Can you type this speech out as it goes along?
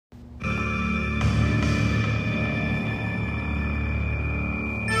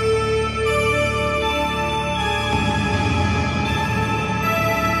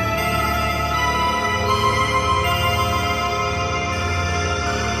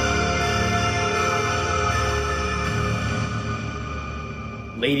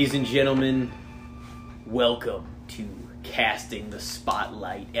Ladies and gentlemen, welcome to Casting the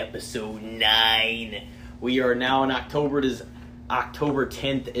Spotlight, episode 9. We are now in October. It is October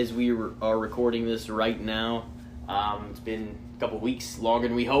 10th as we are recording this right now. It's been a couple weeks longer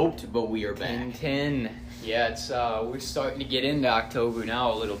than we hoped, but we are back. 10. Yeah, it's we're starting to get into October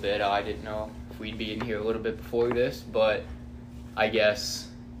now a little bit. I didn't know if we'd be in here a little bit before this, but I guess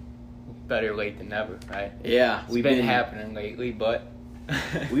better late than never, right? Yeah, It's been happening lately, but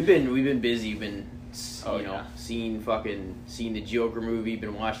we've been busy. Seeing the Joker movie.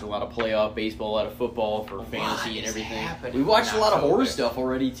 Been watching a lot of playoff baseball, a lot of football for fantasy and everything. We watched a lot of horror stuff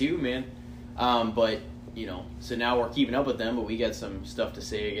already too, man. So now we're keeping up with them, but we got some stuff to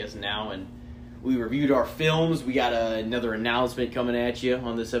say, I guess, now. And we reviewed our films. We got another announcement coming at you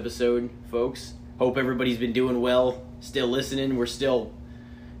on this episode, folks. Hope everybody's been doing well, still listening. We're still,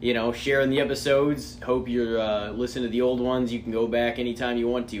 sharing the episodes. Hope you're listening to the old ones. You can go back anytime you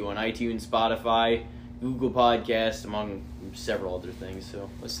want to on iTunes, Spotify, Google Podcasts, among several other things. So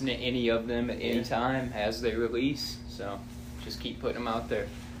listen to any of them at any time as they release. So just keep putting them out there.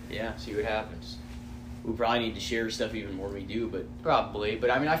 Yeah. See what happens. We probably need to share stuff even more than we do, but... Probably, but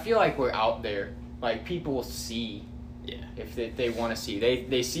I mean, I feel like we're out there. Like, people will see if they want to see.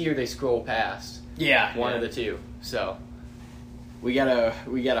 They see or they scroll past. Yeah. One of the two, so... We got a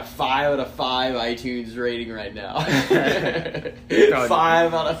 5 out of 5 iTunes rating right now. 5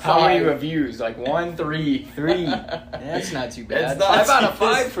 out of 5. How many reviews? Like 1, 3, 3. That's not too bad. That's not 5 out of too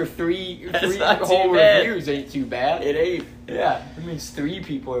 5 for three not whole too bad. reviews ain't too bad. It ain't. Yeah, that means 3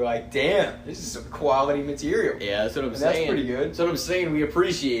 people are like, damn, this is some quality material. Yeah, that's what I'm And saying. That's pretty good. That's what I'm saying. We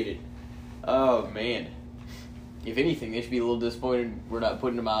appreciate it. Oh man. If anything, they should be a little disappointed we're not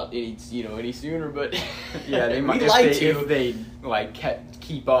putting them out any sooner. But yeah, they might. If they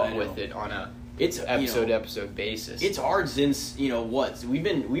keep up with it on a episode basis. It's hard since we've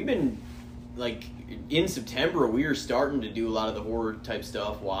been like in September we were starting to do a lot of the horror type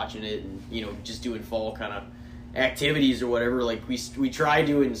stuff, watching it, and just doing fall kind of activities or whatever. Like we tried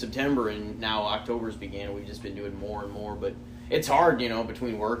to in September, and now October's began. We've just been doing more and more, but it's hard,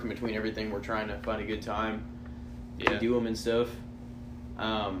 between work and between everything. We're trying to find a good time. To do them and stuff.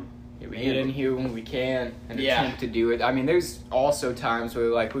 We get in here when we can and attempt to do it. I mean, there's also times where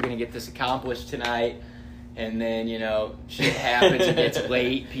we're going to get this accomplished tonight, and then, shit happens, it gets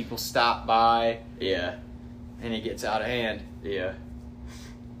late, people stop by. Yeah. And it gets out of hand. Yeah.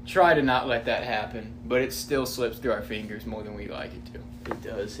 Try to not let that happen, but it still slips through our fingers more than we like it to. It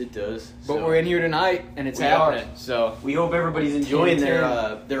does. But we're in here tonight, and it's happening. So we hope everybody's enjoying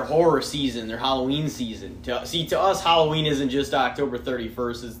their horror season, their Halloween season. To us, Halloween isn't just October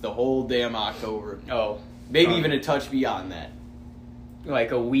 31st; it's the whole damn October. Oh, maybe even a touch beyond that. Like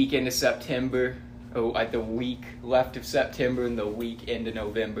a week into September, like the week left of September and the week into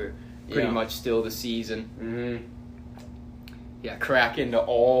November. Pretty much still the season. Mm-hmm. Yeah, crack into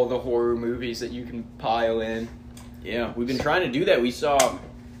all the horror movies that you can pile in. Yeah, we've been trying to do that. We saw...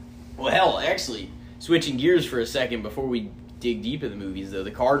 Well, hell, actually, switching gears for a second before we dig deep in the movies, though. The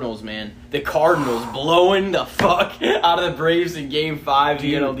Cardinals, man. The Cardinals blowing the fuck out of the Braves in Game 5 of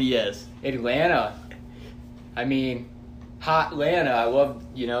the NLDS. Atlanta. I mean, hot Atlanta. I love,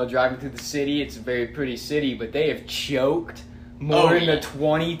 driving through the city. It's a very pretty city, but they have choked more in the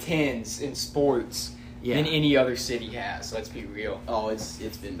 2010s in sports than any other city has. Let's be real. Oh, it's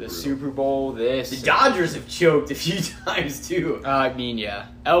been the brutal. Super Bowl. The Dodgers have choked a few times too. I mean, yeah.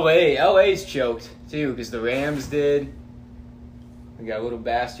 LA's choked too because the Rams did. We got a little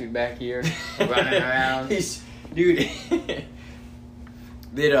bastard back here running around. Dude.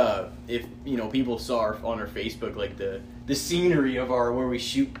 If people saw on our Facebook, like the scenery of where we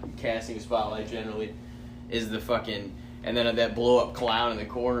shoot Casting Spotlight generally is the fucking. And then that blow-up clown in the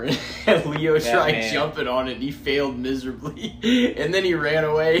corner, and Leo tried jumping on it, and he failed miserably. And then he ran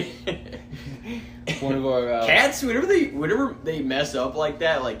away. One of our... cats, whenever they mess up like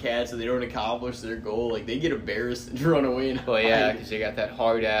that, like cats, and they don't accomplish their goal, like, they get embarrassed and run away. Well, yeah, because they got that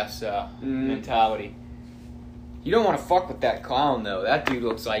hard-ass mentality. You don't want to fuck with that clown, though. That dude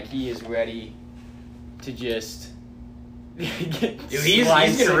looks like he is ready to just...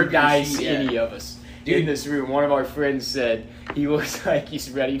 he's gonna rip any of us. Dude, in this room, one of our friends said he looks like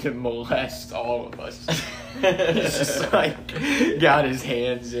he's ready to molest all of us. He's just got his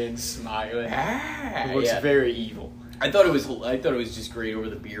hands in, smiling. He looks very evil. I thought it was just great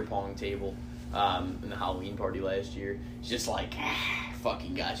over the beer pong table in the Halloween party last year. It's just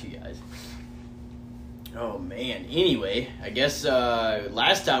fucking got you guys. Oh man. Anyway, I guess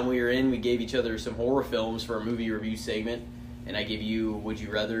last time we were in, we gave each other some horror films for a movie review segment, and I gave you Would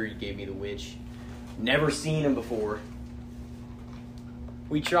You Rather. You gave me The Witch. Never seen them before.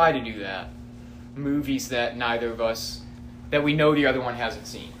 we try to do that. Movies that neither of us, that we know the other one hasn't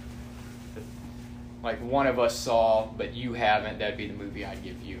seen. Like one of us saw, but you haven't, that'd be the movie I'd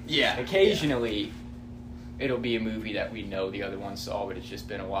give you. Yeah. Occasionally, it'll be a movie that we know the other one saw, but it's just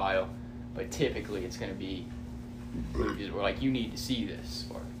been a while. But typically, it's going to be movies where, like, you need to see this.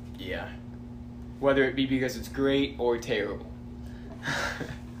 Or Yeah. whether it be because it's great or terrible.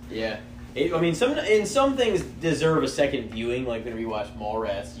 Yeah. Some things deserve a second viewing. Like when we watched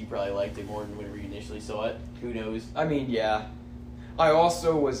Mallrats, you probably liked it more than when we initially saw it. Who knows? I mean, yeah. I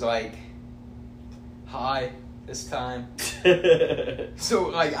also was, like, high this time. So,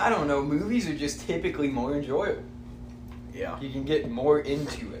 like, I don't know. Movies are just typically more enjoyable. Yeah. You can get more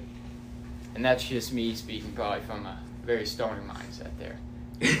into it. And that's just me speaking probably from a very stoner mindset there.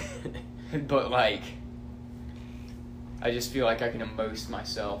 But, like, I just feel like I can immerse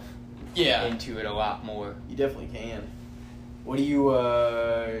myself Yeah. into it a lot more. You definitely can. What do you,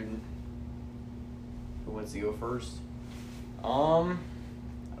 who wants to go first? I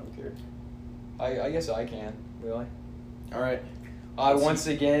don't care. I guess I can, really. Alright. I once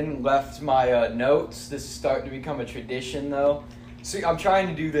again left my notes. This is starting to become a tradition, though. See, I'm trying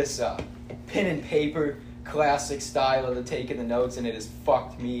to do this pen and paper classic style of the taking the notes, and it has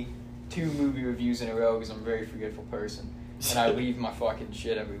fucked me 2 movie reviews in a row because I'm a very forgetful person, and I leave my fucking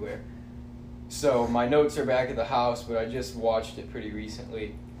shit everywhere. So my notes are back at the house, but I just watched it pretty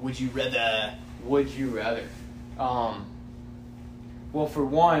recently. Would you rather? Would you rather? Well, for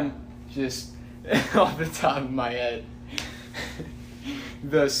one, just off the top of my head,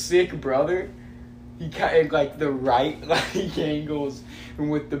 the sick brother, he kind of like the right like angles,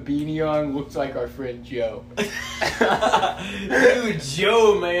 and with the beanie on, looks like our friend Joe. Dude,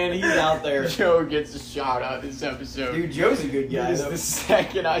 Joe, man, he's out there. Joe gets a shout out this episode. Dude, Joe's a good guy. Because the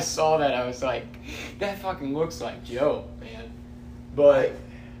second I saw that, I was like, that fucking looks like Joe, man. But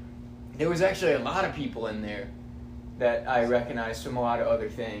there was actually a lot of people in there that I recognized from a lot of other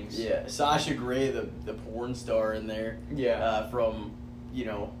things. Yeah, Sasha Grey, the porn star in there. Yeah. From, you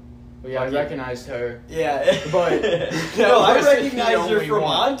know. Well, yeah, I recognized her. Yeah. But no, I wasn't the recognize her only from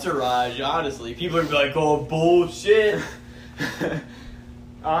one. Entourage, honestly. People would be like, oh, bullshit.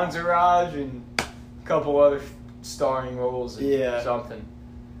 Entourage and a couple other starring roles and Yeah. something.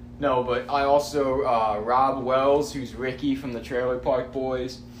 No, but I also, Rob Wells, who's Ricky from the Trailer Park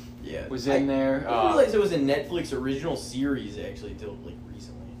Boys, Yeah. was in there. I didn't realize it was a Netflix original series, actually, until, like,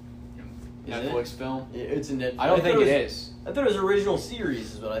 recently. Is it? Netflix film? It's a Netflix. I don't think it is. I thought it was original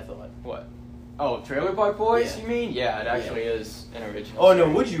series, is what I thought. What? Oh, Trailer Park Boys, Yeah. you mean? Yeah, it actually is an original. Oh, no,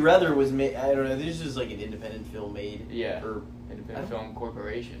 series. Would You Rather was made, I don't know, this is like an independent film made. Yeah. Or Independent Film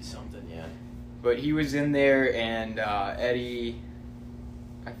Corporation. something, yeah. But he was in there, and Eddie,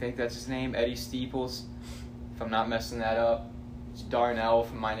 I think that's his name, Eddie Steeples, if I'm not messing that up. It's Darnell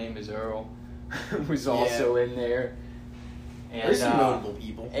from My Name is Earl, was also in there. And, There's some notable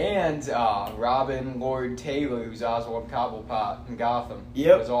people. And Robin Lord Taylor, who's Oswald Cobblepot in Gotham,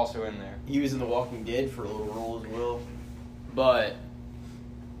 Yep. was also in there. He was in The Walking Dead for a little role as well. But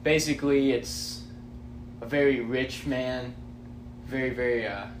basically, it's a very rich man, very, very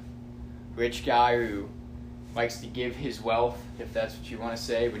rich guy who likes to give his wealth, if that's what you want to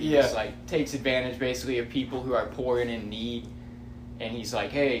say, but he just like takes advantage basically of people who are poor and in need. And he's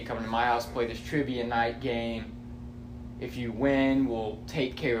like, hey, come to my house, play this trivia night game. If you win, we'll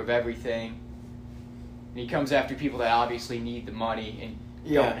take care of everything. And he comes after people that obviously need the money and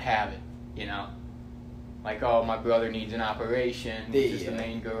don't have it, you know? Like, oh, my brother needs an operation, which is the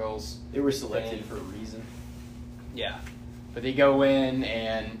main girls. They were selected for a reason. Yeah. But they go in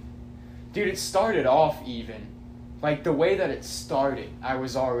and... Dude, it started off even. Like, the way that it started, I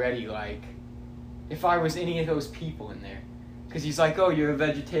was already like... If I was any of those people in there. Because he's like, oh, you're a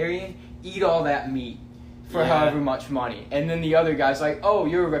vegetarian? Eat all that meat for however much money. And then the other guy's like, oh,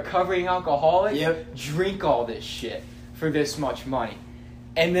 you're a recovering alcoholic? Yep. Drink all this shit for this much money.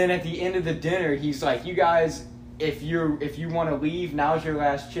 And then at the end of the dinner, he's like, you guys, if you want to leave, now's your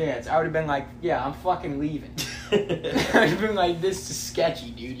last chance. I would have been like, yeah, I'm fucking leaving. I'd have been like, this is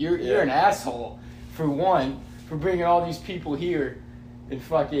sketchy, dude. You're an asshole, for one, for bringing all these people here and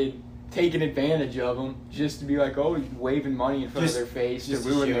fucking taking advantage of them just to be like, oh, waving money in front of their face to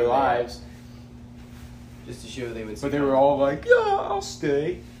ruin their lives. Just to show they would. But they were all like, yeah, I'll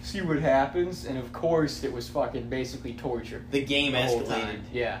stay, see what happens. And of course, it was fucking basically torture. The game whole escalated. time.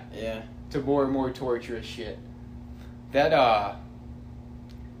 Yeah. Yeah. To more and more torturous shit. That,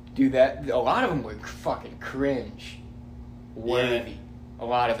 dude, a lot of them were fucking cringe worthy. A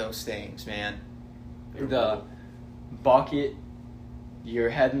lot of those things, man. The bucket,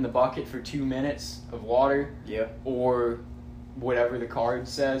 your head in the bucket for 2 minutes of water. Yeah. Or whatever the card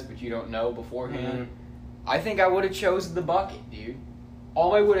says, but you don't know beforehand. Mm-hmm. I think I would have chosen the bucket, dude.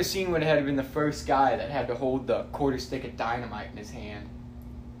 All I would have seen would have been the first guy that had to hold the quarter stick of dynamite in his hand.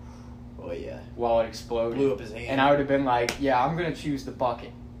 Oh, yeah. While it exploded. Blew up his hand. And I would have been like, yeah, I'm going to choose the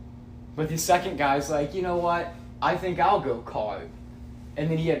bucket. But the second guy's like, you know what? I think I'll go card. And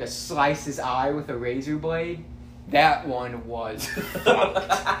then he had to slice his eye with a razor blade. That one was fucked.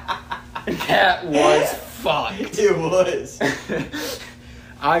 That was fucked. It was.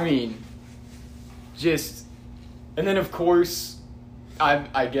 I mean, just... And then, of course,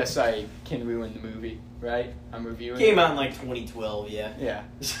 I guess I can ruin the movie, right? I'm reviewing Came out in like 2012, yeah. Yeah.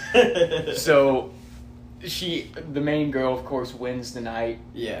 So, the main girl, of course, wins the night.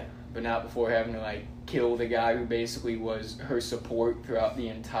 Yeah. But not before having to, like, kill the guy who basically was her support throughout the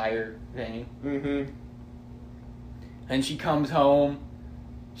entire thing. Mm-hmm. And she comes home.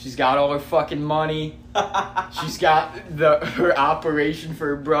 She's got all her fucking money. She's got her operation for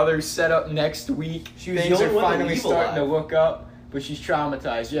her brother set up next week. She was Things the are only one to finally leave starting to alive. look up, but she's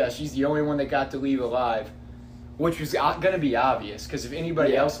traumatized. Yeah, she's the only one that got to leave alive, which was going to be obvious, because if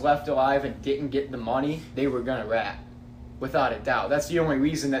anybody else left alive and didn't get the money, they were going to rat, without a doubt. That's the only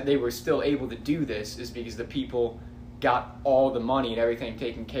reason that they were still able to do this, is because the people got all the money and everything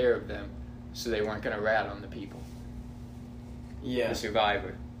taken care of them, so they weren't going to rat on the people. Yeah. The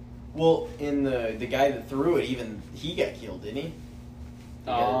survivor. Well, in the guy that threw it, even he got killed, didn't he?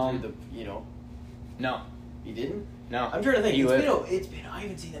 The guy that threw No. He didn't? No. I'm trying to think. He lived. It's been. I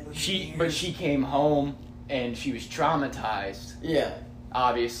haven't seen that movie. in years. But she came home and she was traumatized, Yeah.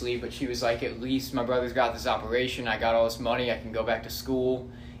 obviously. But she was like, at least my brother's got this operation. I got all this money. I can go back to school.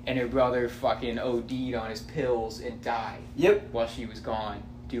 And her brother fucking OD'd on his pills and died. Yep. While she was gone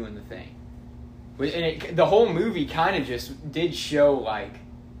doing the thing. And the whole movie kind of just did show, like,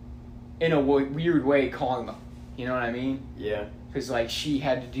 in a weird way, karma. You know what I mean? Yeah. Because, like, she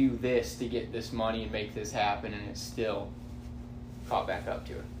had to do this to get this money and make this happen, and it still caught back up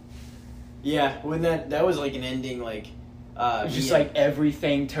to her. Yeah. When that was like an ending, like. It was just like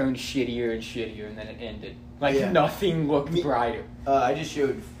everything turned shittier and shittier, and then it ended. Like, nothing looked brighter. I just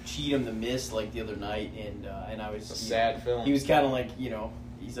showed Cheatham The Mist like the other night, and I was. It's a sad film. He was kind of like,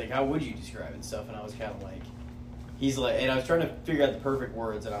 he's like, how would you describe it and stuff? And I was kind of like, and I was trying to figure out the perfect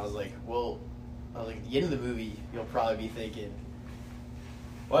words, and I was like, at the end of the movie, you'll probably be thinking,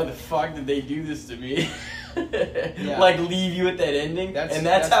 why the fuck did they do this to me? Yeah. Like, leave you at that ending?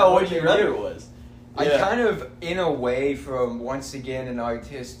 That's how what Would You they Rather do. was. I Yeah. kind of, in a way, from, once again, an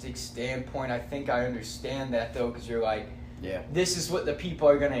artistic standpoint, I think I understand that, though, because you're like, Yeah. this is what the people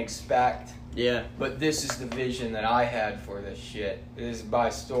are going to expect, Yeah. but this is the vision that I had for this shit. This is my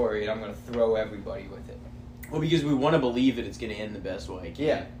story, and I'm going to throw everybody with it. Well, because we want to believe that it's going to end the best way it can.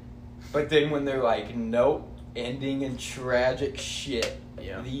 Yeah. But then when they're like, nope, ending in tragic shit,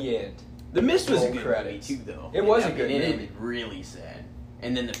 Yeah. the end. The Mist was a Roll good credits. movie, too, though. It was a I mean, good it movie. ended really sad.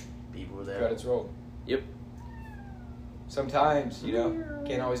 And then the people were there. Credits roll. Yep. Sometimes,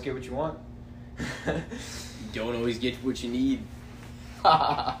 can't always get what you want. You don't always get what you need.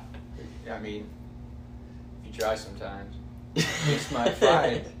 I mean, if you try sometimes, you just might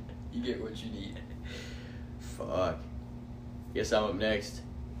find you get what you need. Fuck. Guess I'm up next.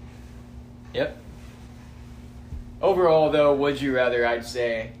 Yep. Overall, though, would you rather? I'd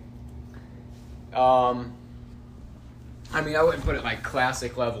say. I mean, I wouldn't put it like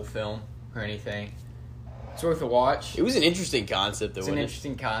classic level film or anything. It's worth a watch. It was an interesting concept, though. It's an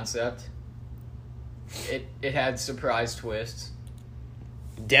interesting concept. It had surprise twists.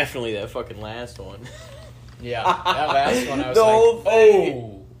 Definitely that fucking last one. Yeah, that last one I was The like, whole thing.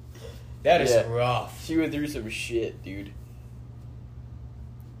 oh, that is Yeah. rough. She went through some shit, dude.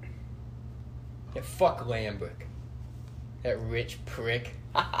 Yeah, fuck Lambrick. That rich prick.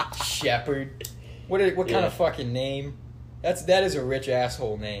 Shepherd. What kind Yeah. of fucking name? That is a rich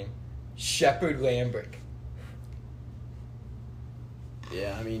asshole name. Shepherd Lambrick.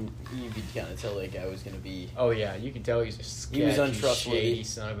 Yeah, I mean, you could kind of tell that guy was going to be... Oh yeah, you can tell he's a sketchy, He was untrustworthy. shady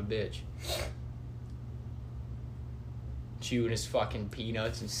son of a bitch. Chewing his fucking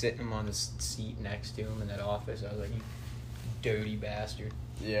peanuts and sitting him on the seat next to him in that office. I was like, you dirty bastard.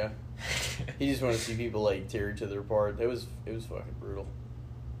 Yeah. He just wanted to see people, like, tear each other apart. It was fucking brutal.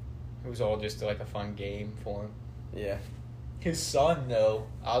 It was all just like a fun game for him. Yeah. His son, though,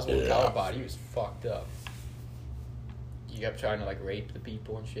 Oswald Yeah. Cobblepot, he was fucked up. He kept trying to, like, rape the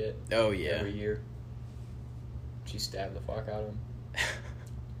people and shit. Oh, yeah. Every year. She stabbed the fuck out of him.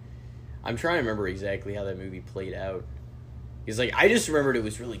 I'm trying to remember exactly how that movie played out. Because, like, I just remembered it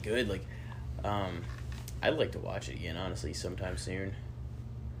was really good. Like, I'd like to watch it again, honestly, sometime soon.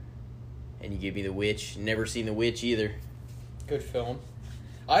 And you gave me The Witch. Never seen The Witch either. Good film.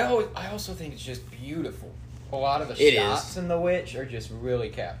 I also think it's just beautiful. A lot of the It shots is. in The Witch are just really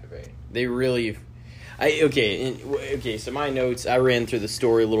captivating. They really... Okay, so my notes, I ran through the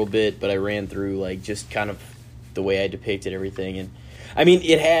story a little bit, but I ran through, like, just kind of the way I depicted everything. And, I mean,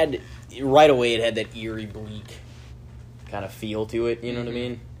 right away, it had that eerie, bleak kind of feel to it, you know what I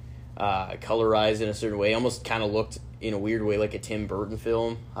mean? Colorized in a certain way. Almost kind of looked, in a weird way, like a Tim Burton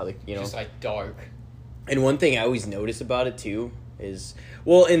film. How Just, like, dark. And one thing I always notice about it, too, is...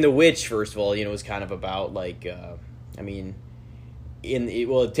 Well, in The Witch, first of all, you know, it's kind of about, like, it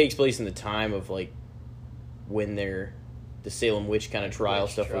takes place in the time of, like, when the Salem witch kind of trial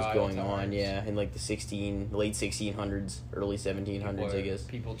stuff was going on, yeah, in, like, the late 1600s, early 1700s, I guess.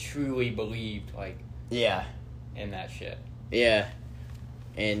 People truly believed, like... Yeah. In that shit. Yeah.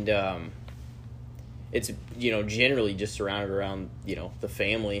 And, it's, you know, generally just surrounded around, you know, the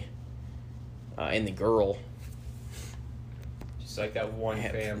family, and the girl. Just like that one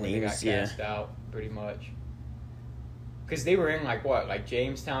family names, that got cast out, pretty much. Because they were in, like, what? Like,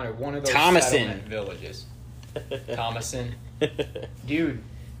 Jamestown or one of those settlement villages. Thomason. Dude,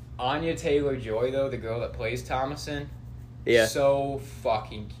 Anya Taylor-Joy, though, the girl that plays Thomason, Yeah. so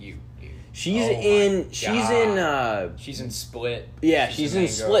fucking cute, dude. She's in Split. Yeah, she's in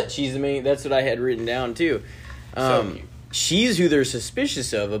Split. Girl. She's the main. That's what I had written down too. So cute. She's who they're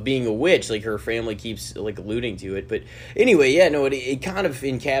suspicious of being a witch. Like, her family keeps, like, alluding to it. But anyway, yeah, no, it kind of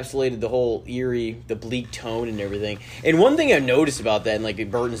encapsulated the whole eerie, the bleak tone and everything. And one thing I've noticed about that in, like,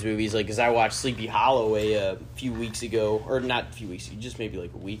 Burton's movies, like, because I watched Sleepy Hollow a few weeks ago, or not a few weeks ago, just maybe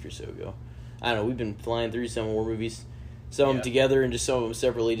like a week or so ago. I don't know. We've been flying through some horror movies, some of them together and just some of them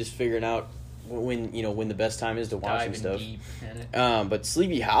separately, just figuring out when the best time is to watch some stuff. Deep in it. But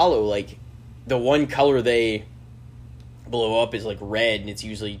Sleepy Hollow, like, the one color they blow up is, like, red, and it's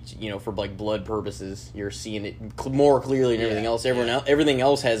usually, you know, for, like, blood purposes. You're seeing it more clearly than everything else. Everything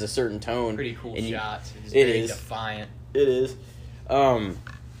else has a certain tone. Pretty cool shots. It's it very is defiant. It is. I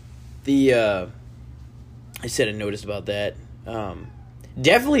said I noticed about that.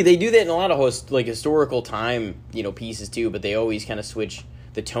 Definitely, they do that in a lot of historical time, you know, pieces too. But they always kind of switch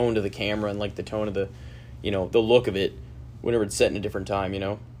the tone to the camera and, like, the tone of the, you know, the look of it whenever it's set in a different time, you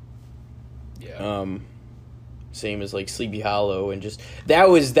know. Yeah. Same as, like, Sleepy Hollow, and just that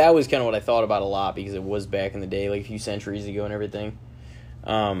was kind of what I thought about a lot because it was back in the day, like a few centuries ago and everything.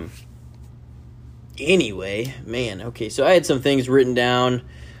 Anyway, man, okay, so I had some things written down.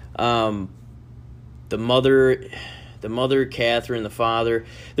 The mother, Catherine, the father,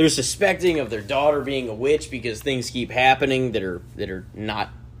 they're suspecting of their daughter being a witch because things keep happening that are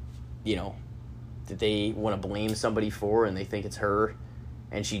not, you know, that they want to blame somebody for, and they think it's her.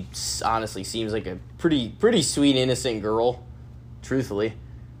 And she honestly seems like a pretty sweet, innocent girl, truthfully.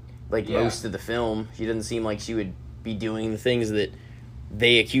 Like, most of the film, she doesn't seem like she would be doing the things that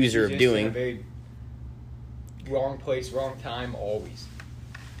they accuse her of doing. In a very wrong place, wrong time, always.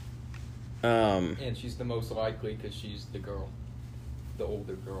 And she's the most likely because she's the girl, the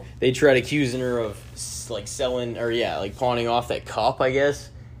older girl. They tried accusing her of, like, selling, or like, pawning off that cup, I guess.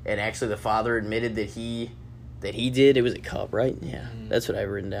 And actually the father admitted that he did. It was a cup, right? Yeah, that's what I've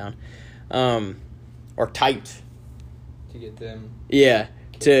written down. Or typed. To get them. Yeah,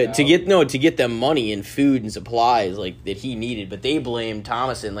 to get them money and food and supplies, like, that he needed. But they blamed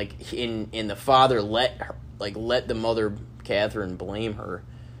Thomason, like, in the father let the mother Catherine blame her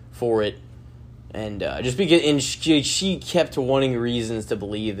for it, and just because, and she kept wanting reasons to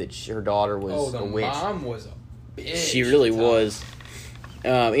believe that her daughter was a witch. Mom was a bitch. She really was.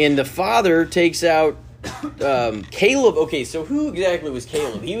 And the father takes out Caleb. Okay, so who exactly was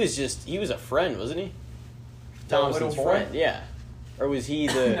Caleb? He was a friend, wasn't he? Thomason's friend, yeah. Or was he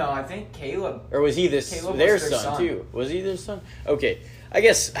the... No, I think Caleb... Or was he their son, too? Was he their son? Okay, I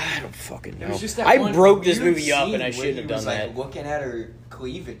guess... I don't fucking know. I broke this movie up, and I shouldn't have done that. Looking at her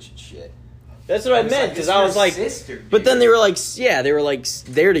cleavage and shit. That's what I meant, because I was like... Sister, but then they were like... Yeah, they were like...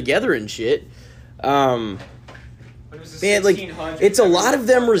 They're together and shit. Man, like, it's a lot of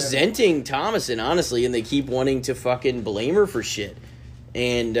them resenting Thomason, honestly, and they keep wanting to fucking blame her for shit.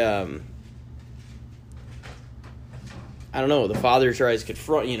 And, I don't know, the father tries to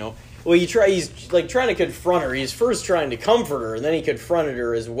confront, you know. Well, he's, like, trying to confront her. He's first trying to comfort her, and then he confronted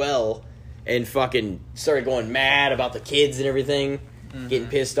her as well, and fucking started going mad about the kids and everything, getting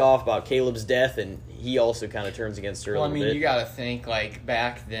pissed off about Caleb's death, and he also kind of turns against her a little bit. You gotta think, like,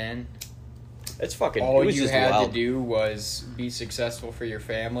 back then... It's fucking... All you had to do was be successful for your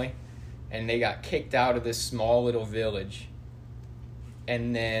family, and they got kicked out of this small little village,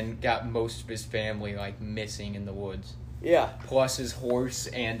 and then got most of his family, like, missing in the woods. Yeah. Plus his horse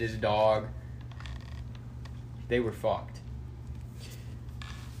and his dog. They were fucked.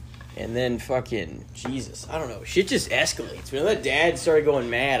 And then fucking, Jesus, I don't know. Shit just escalates. When that dad started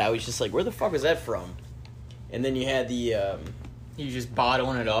going mad, I was just like, where the fuck was that from? And then you had the, He's just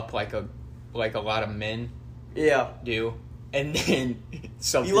bottling it up like a lot of men yeah. do. And then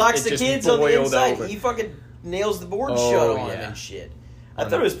something He locks the just kids on the boiled inside. over. He fucking nails the board Oh, shut on him yeah. and shit. I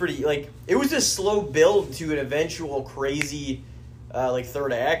thought it was pretty, like, it was a slow build to an eventual crazy,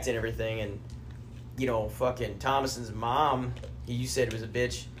 third act and everything. And, you know, fucking Thomason's mom, you said it was a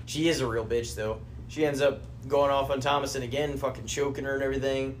bitch. She is a real bitch, though. She ends up going off on Thomason again, fucking choking her and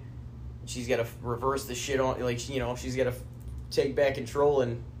everything. She's got to reverse the shit on, like, you know, she's got to take back control,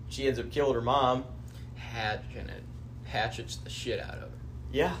 and she ends up killing her mom. Hatchets the shit out of her.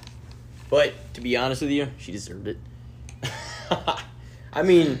 Yeah. But, to be honest with you, she deserved it. I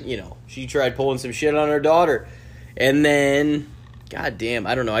mean, you know, she tried pulling some shit on her daughter. And then, goddamn,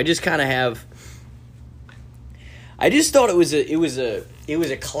 I don't know. I just kind of have... I just thought it was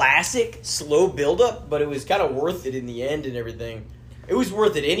a classic slow build-up, but it was kind of worth it in the end and everything. It was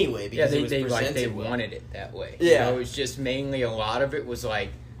worth it anyway because it was presented they well. wanted it that way. Yeah. You know, it was just mainly a lot of it was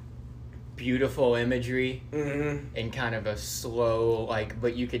like beautiful imagery and kind of a slow, like,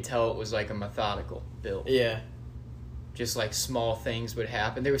 but you could tell it was like a methodical build. Yeah. Just like small things would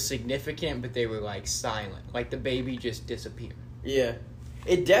happen. They were significant, but they were like silent. Like the baby just disappeared. Yeah.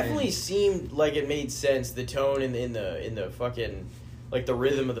 It definitely seemed like it made sense. The tone in the fucking, like, the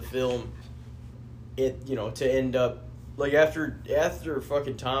rhythm of the film. It, you know, to end up like after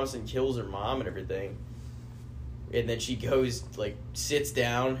fucking Thomason kills her mom and everything, and then she goes, like, sits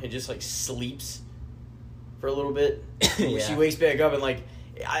down and just, like, sleeps for a little bit. Yeah. She wakes back up and, like,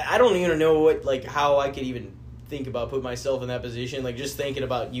 I don't even know what, like, how I could even think about putting myself in that position. Like, just thinking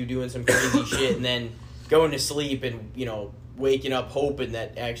about you doing some crazy shit and then going to sleep and, you know, waking up hoping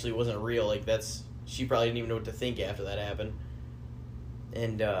that actually wasn't real. Like, she probably didn't even know what to think after that happened.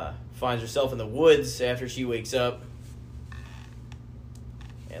 And finds herself in the woods after she wakes up.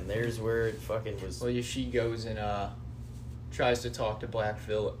 And there's where it fucking was. Well, she goes and tries to talk to Black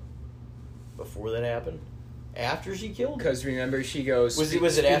Phillip. Before that happened? After she killed him? Because remember, she goes, Was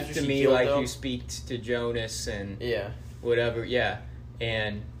it speak after to she me killed like him? you speak to Jonas and Yeah. whatever, yeah.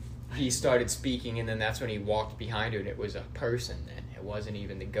 And he started speaking, and then that's when he walked behind her, and it was a person then. It wasn't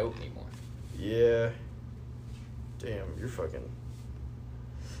even the goat anymore. Yeah. Damn, you're fucking...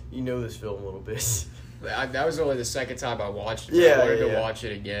 You know this film a little bit. That was only the second time I watched it. Yeah, I wanted yeah. to watch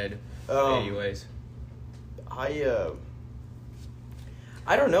it again. Anyways. I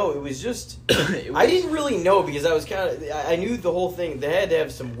don't know. It was just... I didn't really know because I was kind of... I knew the whole thing. They had to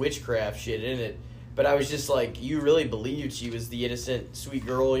have some witchcraft shit in it. But I was just like, you really believed she was the innocent, sweet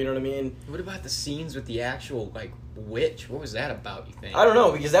girl, you know what I mean? What about the scenes with the actual, like, witch? What was that about, you think? I don't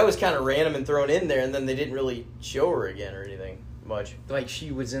know, because that was kind of random and thrown in there, and then they didn't really show her again or anything much. Like,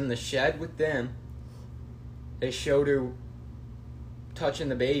 she was in the shed with them. They showed her touching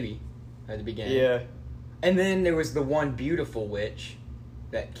the baby at the beginning. Yeah. And then there was the one beautiful witch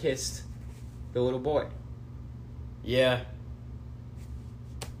that kissed the little boy. Yeah.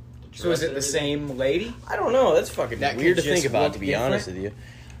 So is it the same lady? I don't know. That's fucking That weird to could think just about, look to be different? honest with you.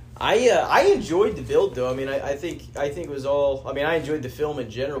 I enjoyed the build though. I mean, I think it was all. I mean, I enjoyed the film in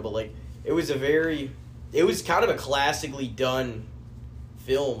general, but like it was kind of a classically done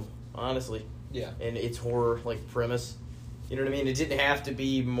film, honestly. Yeah. And its horror like premise. You know what I mean? It didn't have to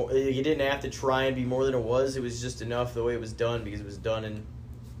be more. You didn't have to try and be more than it was. It was just enough the way it was done because it was done in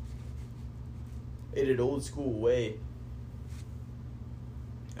an old school way.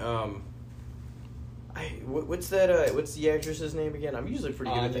 What's that? What's the actress's name again? I'm usually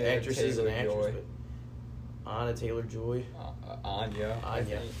pretty good at the actresses and actors, but Anya Taylor-Joy. Anya.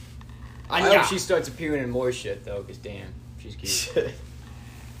 Anya. I hope she starts appearing in more shit though, because damn, she's cute.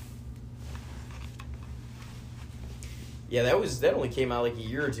 Yeah, that only came out like a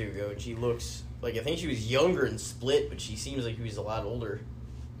year or two ago, and she looks like, I think she was younger in Split, but she seems like she was a lot older.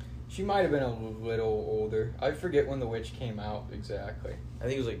 She might have been a little older. I forget when The Witch came out exactly. I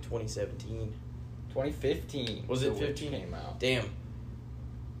think it was like 2017. 2015. Was it The Witch 15? came out. Damn.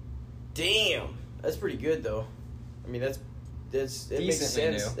 That's pretty good though. I mean, it makes Decently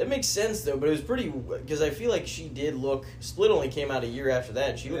sense. new. It makes sense though, but it was pretty, because I feel like she did look. Split only came out a year after that,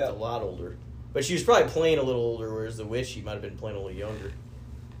 and she looked a lot older. But she was probably playing a little older, whereas The Witch, she might have been playing a little younger.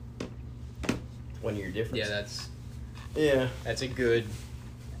 1 year difference. Yeah, that's a good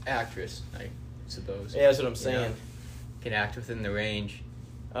actress, I suppose. Yeah, that's what I'm saying. You know, can act within the range.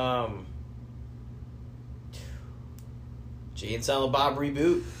 Jay and Silent Bob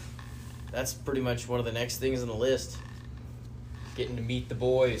reboot. That's pretty much one of the next things on the list. Getting to meet the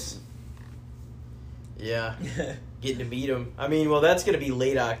boys. Yeah. getting to meet him. I mean, well, that's going to be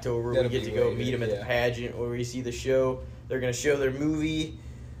late October. That'll we get be to go later, meet him at the yeah. pageant where we see the show. They're going to show their movie.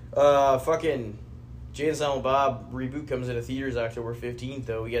 Fucking Jay and Silent Bob reboot comes into theaters October 15th,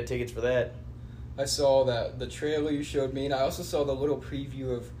 though. We got tickets for that. I saw the trailer you showed me, and I also saw the little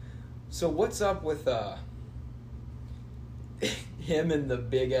preview of. So what's up with him and the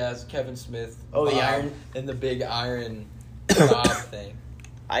big ass Kevin Smith? Oh, the Bob, Iron and the big Iron Bob thing.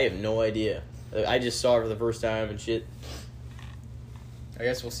 I have no idea. I just saw it for the first time and shit. I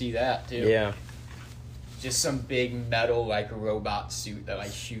guess we'll see that too. Yeah. Just some big metal like robot suit that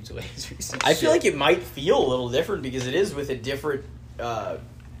like shoots lasers. And I feel shit. like it might feel a little different because it is with a different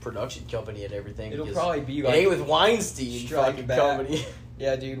production company and everything. It'll because probably be it like ain't with Weinstein Strike fucking Back. company.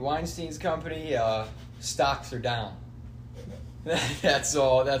 Yeah, dude, Weinstein's company stocks are down. That's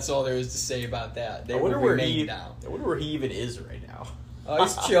all there is to say about that. They I wonder will where remain he. down. I wonder where he even is right now. Oh,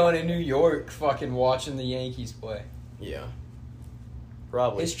 he's chilling in New York, fucking watching the Yankees play. Yeah.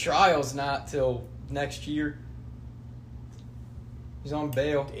 Probably. His trial's not till next year. He's on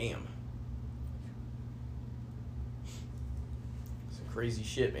bail. Damn. Some crazy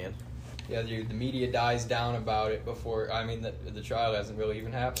shit, man. Yeah, dude, the media dies down about it before. I mean, the trial hasn't really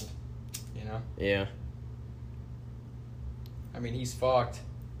even happened. You know? Yeah. I mean, he's fucked.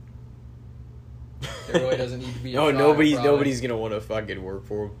 There really doesn't need to be a No, trial, nobody's probably. gonna want to fucking work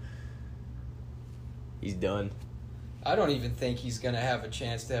for him. He's done. I don't even think he's gonna have a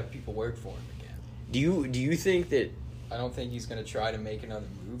chance to have people work for him again. Do you think that? I don't think he's gonna try to make another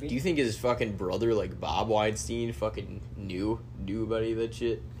movie. Do you think his fucking brother, like Bob Weinstein, fucking knew about any of that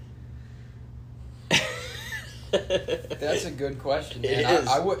shit? That's a good question, It man. is.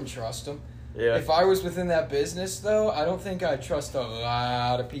 I wouldn't trust him. Yeah. If I was within that business, though, I don't think I'd trust a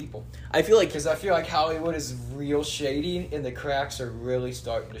lot of people. I feel like Because I feel like Hollywood is real shady, and the cracks are really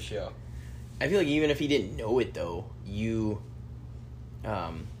starting to show. even if he didn't know it though, you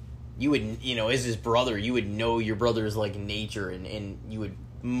would, as his brother, you would know your brother's like nature, and you would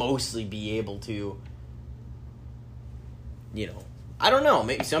mostly be able to, I don't know.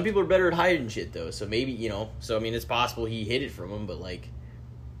 Maybe some people are better at hiding shit though. So maybe So I mean, it's possible he hid it from him, but like,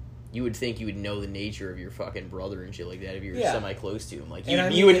 you would think you would know the nature of your fucking brother and shit like that if you were Yeah. semi close to him. Like And I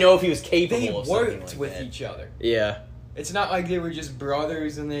mean, you would know if he was capable They of something worked like with that. each other. Yeah. It's not like they were just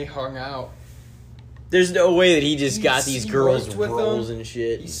brothers and they hung out. There's no way that he just He- got these he girls worked with roles them. and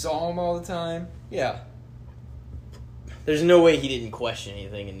shit. He saw them all the time. Yeah. There's no way he didn't question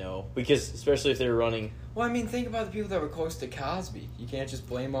anything and know, because especially if they were running. Well, I mean, think about the people that were close to Cosby. You can't just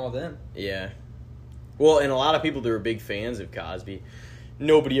blame all them. Yeah. Well, and a lot of people that were big fans of Cosby,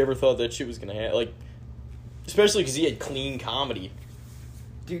 nobody ever thought that shit was gonna happen. Like, especially because he had clean comedy.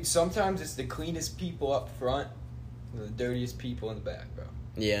 Dude, sometimes it's the cleanest people up front and the dirtiest people in the back, bro.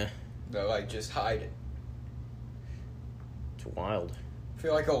 Yeah. That, like, just hide it. It's wild. I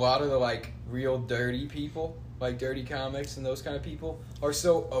feel like a lot of the, like, real dirty people, like dirty comics and those kind of people, are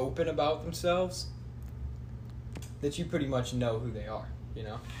so open about themselves that you pretty much know who they are, you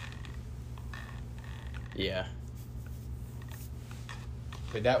know? Yeah.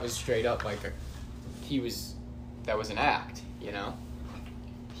 But that was straight up like that was an act, you know?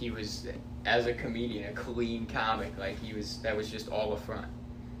 He was, as a comedian, a clean comic. Like, that was just all a front.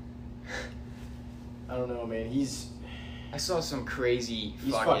 I don't know, man. I saw some crazy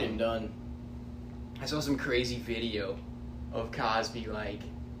He's fucking done. I saw some crazy video of Cosby, like,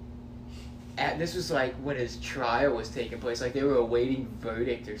 this was like when his trial was taking place, like they were awaiting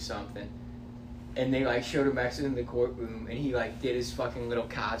verdict or something, and they like showed him actually in the courtroom, and he like did his fucking little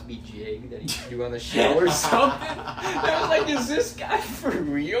Cosby jig that he used to do on the show or something. I was like, is this guy for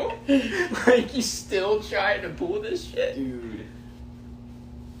real? Like, he's still trying to pull this shit? Dude.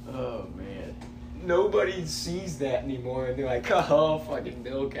 Oh, man. Nobody sees that anymore, and they're like, oh, fucking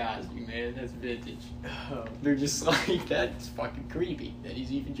Bill Cosby, man, that's vintage. They're just like, that's fucking creepy that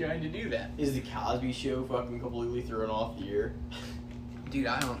he's even trying to do that. Is the Cosby Show fucking completely thrown off the air? Dude,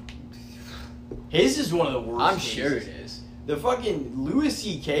 I don't... His is one of the worst I'm cases. sure it is. The fucking Louis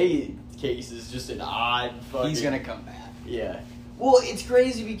C.K. case is just an odd fucking... He's gonna come back. Yeah. Well, it's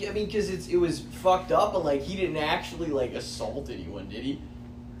crazy because it was fucked up, but like he didn't actually like assault anyone, did he?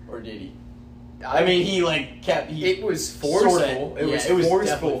 Or did he? I mean, he like kept. It was forceful. Sorta, it was definitely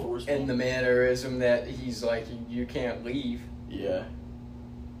forceful forceful. in the mannerism that he's like, you can't leave. Yeah.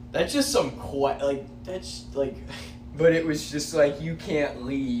 That's just some that's like. But it was just like, you can't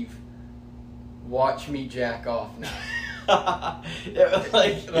leave. Watch me jack off now. Yeah,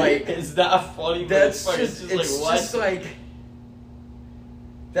 like it's not funny. That's but just, it's it's like what? just like,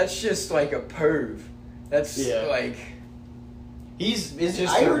 that's just like a perv. That's Yeah. like, He's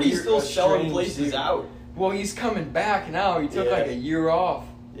just I a heard he's weird- still a selling strange places dude. out. Well, he's coming back now. He took Yeah. like a year off.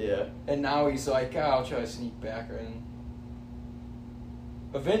 Yeah. And now he's like, I'll try to sneak back in.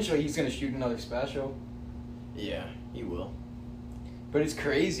 Eventually, he's going to shoot another special. Yeah, he will. But it's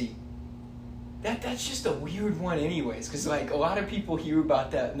crazy. That's just a weird one anyways. Because, like, a lot of people hear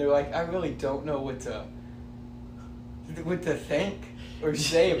about that and they're like, I really don't know what to think or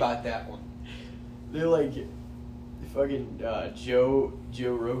say about that one. They're like, fucking Joe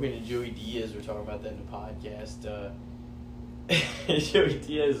Rogan and Joey Diaz were talking about that in the podcast. Joey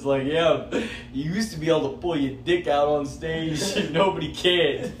Diaz is like, yeah, you used to be able to pull your dick out on stage and nobody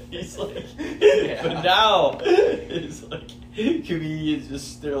cared. He's like, Yeah. but now it's like comedians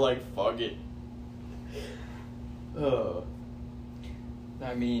just, they're like, fuck it. Oh.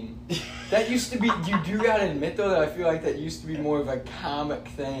 I mean, that used to be, you do gotta admit though that I feel like that used to be more of a comic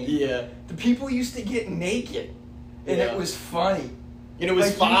thing. Yeah. The people used to get naked and Yeah. it was funny. And it was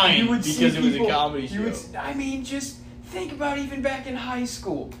Like, fine you would see because it was a people- comedy show. you would, I mean, just think about even back in high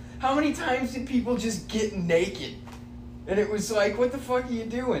school. How many times did people just get naked? And it was like, what the fuck are you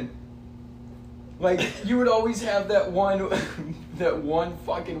doing? Like, you would always have that one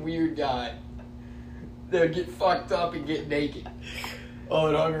fucking weird guy that would get fucked up and get naked. Oh,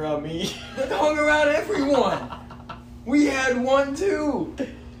 it hung around me. That hung around everyone. We had one too.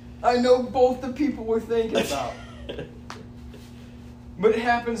 I know both the people we're thinking about. But it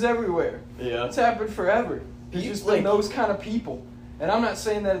happens everywhere. Yeah. It's happened forever. There's just been those kind of people. And I'm not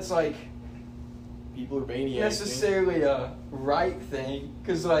saying that it's like People are maniacs. necessarily a right thing.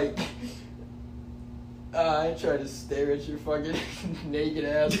 Because like, I try to stare at your fucking naked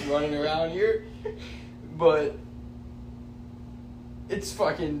ass running around here. But it's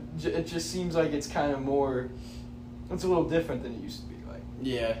fucking, it just seems like it's kind of more, it's a little different than it used to be like.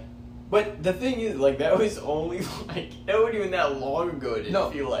 Yeah. But the thing is, like, that was only, like, that wasn't even that long ago, it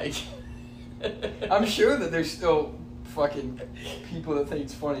didn't feel like. I'm sure that there's still fucking people that think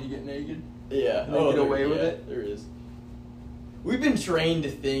it's funny to get naked. Yeah. And they get away with yeah, it. There is. We've been trained to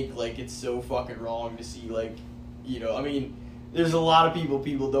think, like, it's so fucking wrong to see, like, you know, I mean, there's a lot of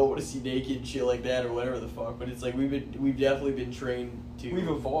people don't want to see naked and shit like that or whatever the fuck, but it's like we've definitely been trained to. We've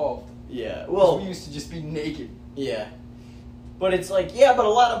evolved. Yeah. 'Cause Well, we used to just be naked. yeah. But it's like, yeah, but a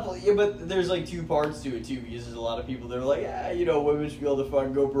lot of, yeah, but there's like two parts to it too, because there's a lot of people that are like, you know, women should be able to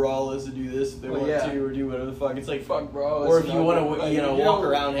fucking go braless and do this if they want to, or do whatever the fuck. It's like, Fuck, bro. or if you want to, you know, walk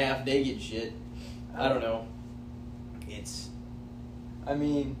around half naked shit. I don't know. I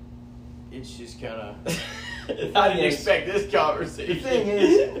mean, it's just kind of. I didn't expect this conversation. the thing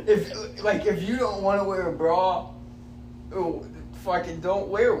is, if you don't want to wear a bra, fucking don't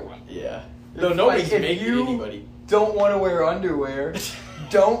wear one. Yeah. No, nobody's if making you anybody. Don't want to wear underwear,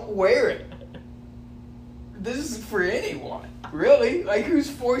 don't wear it. This is for anyone, really. Like, who's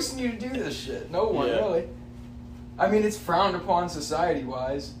forcing you to do this shit? No one, Yeah. really. I mean, it's frowned upon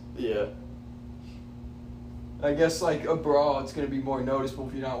society-wise. Yeah. I guess, like, a bra, it's going to be more noticeable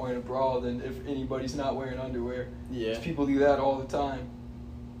if you're not wearing a bra than if anybody's not wearing underwear. Yeah. 'Cause people do that all the time.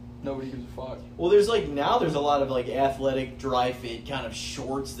 Nobody gives a fuck. Well, there's like, now there's a lot of like athletic, dry fit kind of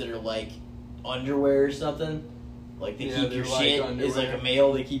shorts that are like underwear or something. Like they keep your they're like shit, underwear. is like a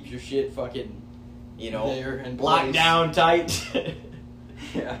male, they keep your shit fucking, you know, There in locked place. down tight.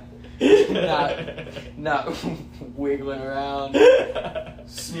 Yeah. Not wiggling around,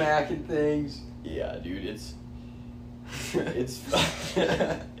 smacking things. Yeah, dude, it's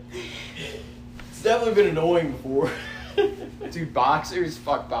definitely been annoying before. Dude, boxers?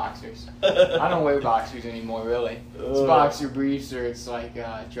 Fuck boxers. I don't wear boxers anymore, really. It's boxer briefs or it's like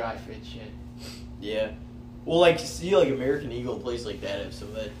dry fit shit. Yeah. Well, like, see, like American Eagle, a place like that have some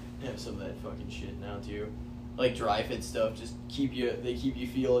of that fucking shit now too. Like dry fit stuff, just they keep you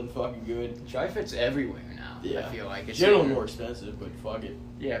feeling fucking good. Dry fit's everywhere now. Yeah. I feel like it's Generally more expensive, but fuck it.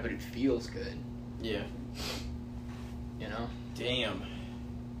 Yeah, but it feels good. Yeah. You know? Damn.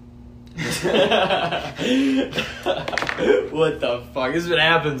 What the fuck? This is what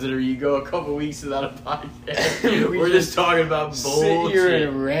happens whenever you go a couple weeks without a podcast. We're just talking about bullshit. Sit here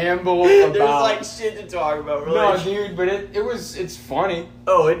and ramble There's about. like shit to talk about. Really. No, dude, but it's funny.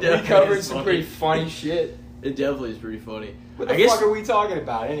 Oh, it definitely We covered is some funny. pretty funny shit. It definitely is pretty funny. What the I guess fuck are we talking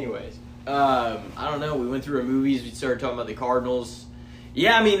about, anyways? I don't know. We went through our movies. We started talking about the Cardinals.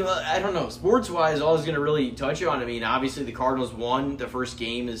 Yeah, I mean, I don't know. Sports-wise, all I was going to really touch on, I mean, obviously the Cardinals won. The first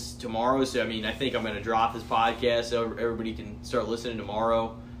game is tomorrow, so, I mean, I think I'm going to drop this podcast so everybody can start listening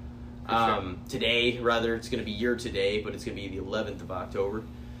tomorrow. Sure. Today, rather, it's going to be your today, but it's going to be the 11th of October.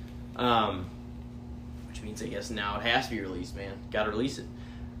 Which means, I guess, now it has to be released, man. Got to release it.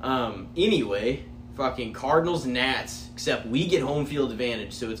 Anyway, fucking Cardinals and Nats, except we get home field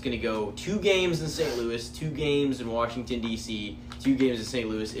advantage, so it's going to go 2 games in St. Louis, 2 games in Washington, D.C., 2 games in St.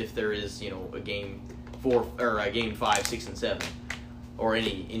 Louis if there is, a game 4 or a game 5, 6, and 7, or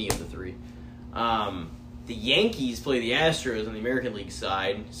any of the 3. The Yankees play the Astros on the American League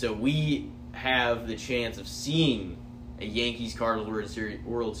side, so we have the chance of seeing a Yankees-Cardinals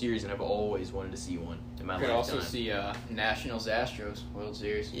World Series, and I've always wanted to see one in my lifetime. Could also see Nationals-Astros World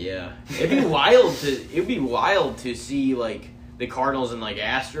Series. Yeah, it'd be wild to see like the Cardinals and like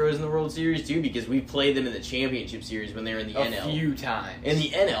Astros in the World Series too, because we played them in the championship series when they were in the NL. A few times. In the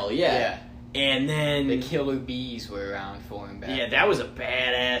NL, yeah. And then the Killer Bees were around for him back. Yeah, that was a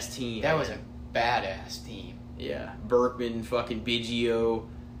badass team. That was a badass team. Yeah, Berkman, fucking Biggio,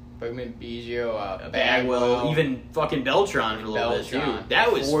 Bagwell, even fucking Beltran for a little bit too.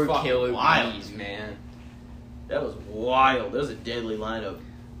 That was fucking wild, Bees, man. That was wild. That was a deadly lineup.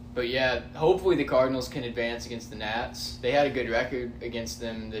 But yeah, hopefully the Cardinals can advance against the Nats. They had a good record against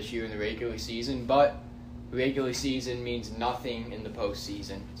them this year in the regular season, but regular season means nothing in the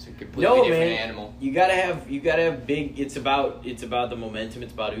postseason. It's a completely different animal. You gotta have big. It's about the momentum.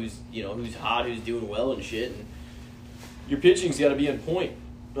 It's about who's hot, who's doing well and shit. And your pitching's got to be on point.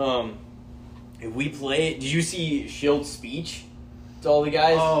 If we play, did you see Schilt's speech to all the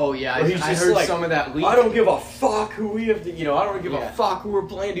guys? Oh yeah, I heard some of that. I don't give a fuck who we have to. I don't give a fuck who we're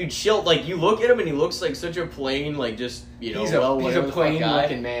playing, dude. Schilt, like you look at him and he looks like such a plain, like just he's a plain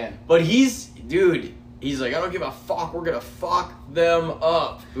looking man. But he's like, I don't give a fuck. We're gonna fuck them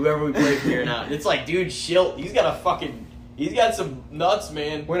up, whoever we play from here now. It's like, dude, Schilt, he's got some nuts,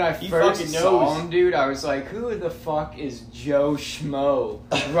 man. When I first saw him, dude, I was like, who the fuck is Joe Schmo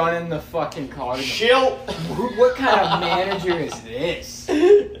running the fucking Cardinals? Schilt! What kind of manager is this?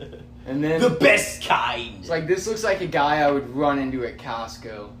 And then the best kind. It's like, this looks like a guy I would run into at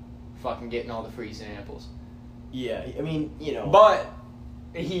Costco, fucking getting all the free samples. Yeah, I mean, But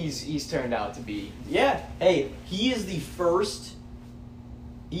he's turned out to be. Yeah. Hey, he is the first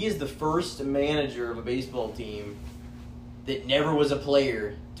manager of a baseball team that never was a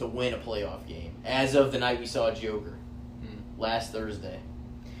player to win a playoff game, as of the night we saw Joker last Thursday.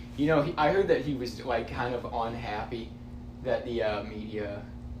 I heard that he was like kind of unhappy that the media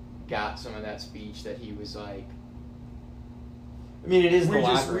got some of that speech, that he was like, I mean, it is we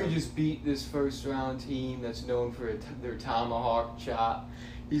just beat this first round team that's known for their tomahawk chop.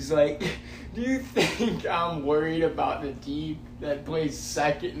 He's like, do you think I'm worried about the team that plays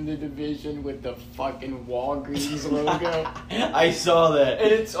second in the division with the fucking Walgreens logo? I saw that. And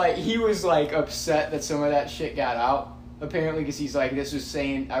it's like, he was like upset that some of that shit got out, apparently, because he's like,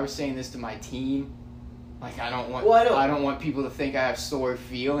 I was saying this to my team. Like, I don't want people to think I have sore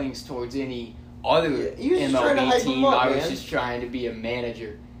feelings towards any other MLB team. I was just trying to be a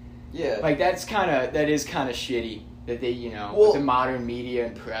manager. Yeah. Like, that is kind of shitty. That they, with the modern media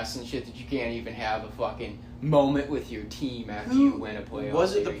and press and shit, that you can't even have a fucking moment with your team after you win a playoff.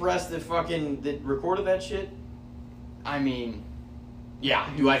 Was it the press that recorded that shit? I mean, yeah.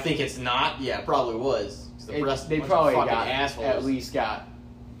 Do I think it's not? Yeah, it probably was. They probably got assholes. At least got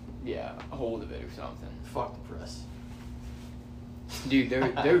a hold of it or something. Fuck the press, dude.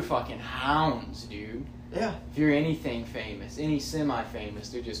 They're fucking hounds, dude. Yeah. If you're anything famous, any semi-famous,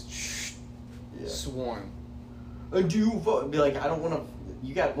 they're just swarm. Be like, I don't want to.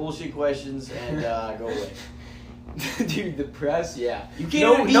 You got bullshit questions, and go away. Dude, the press, yeah. You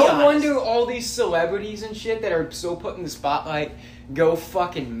can't. No wonder all these celebrities and shit that are so put in the spotlight go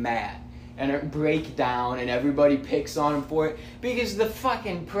fucking mad and break down, and everybody picks on them for it because the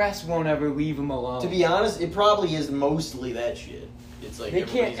fucking press won't ever leave them alone. To be honest, it probably is mostly that shit. It's like they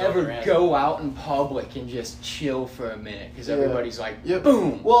can't ever go out in public and just chill for a minute because everybody's like,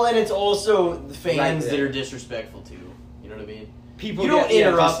 boom. Well, and it's also the fans that are disrespectful too. You know what I mean? People you don't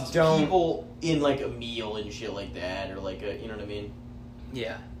interrupt people in like a meal and shit like that, or like you know what I mean?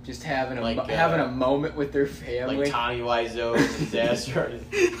 Yeah, just having a moment with their family. Like Tommy Wiseau and Disaster.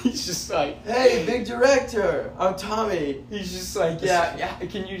 He's just like, hey, big director, I'm Tommy. He's just like, yeah.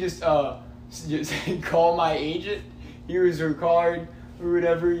 Can you just call my agent? Here's her card or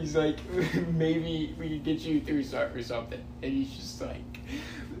whatever. He's like, maybe we can get you through or something. And he's just like,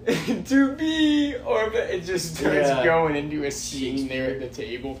 to be, or it just starts going into a scene there at the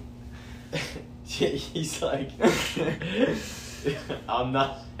table. He's like, I'm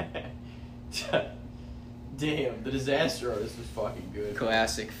not. Damn, The Disaster Artist was fucking good.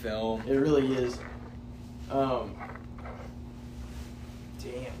 Classic film. It really is. Damn,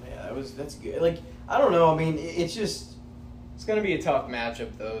 man, that's good. Like, I don't know. I mean, it's just. It's gonna be a tough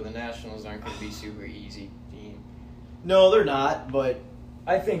matchup, though. The Nationals aren't gonna be super easy team. No, they're not. But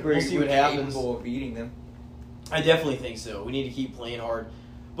I think We'll see what happens. capable of beating them. I definitely think so. We need to keep playing hard.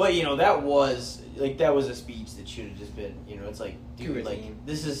 But, you know, that was a speech that should have just been, you know, it's like, dude, like,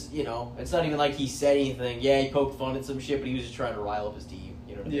 this is, you know, it's not even like he said anything. Yeah, he poked fun at some shit, but he was just trying to rile up his team,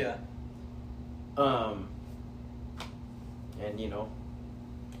 you know what I mean? And, you know.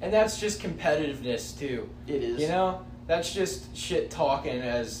 And that's just competitiveness, too. It is. You know? That's just shit talking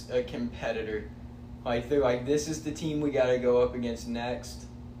as a competitor. Like, they're like, this is the team we gotta go up against next.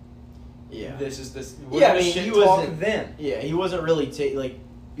 Yeah. This is this. Yeah, I mean, he wasn't them. Yeah, he wasn't really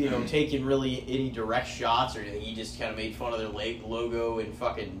taking really any direct shots or anything. He just kind of made fun of their logo and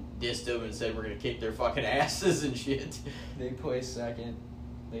fucking dissed them and said we're gonna kick their fucking asses and shit. They play second.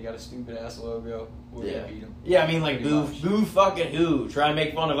 They got a stupid ass logo. We're gonna beat them. Yeah, I mean, like, boo fucking who? Try and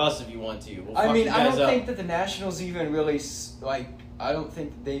make fun of us if you want to. We'll I mean, fuck I you don't guys think up. that the Nationals even really I don't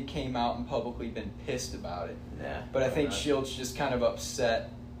think that they came out and publicly been pissed about it. Nah, But I think not. Shilt's just kind of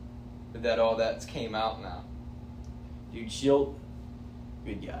upset that all that came out now. Dude, Schilt,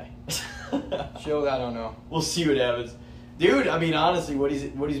 good guy. Schilt, I don't know. We'll see what happens. Dude, I mean, honestly, what he's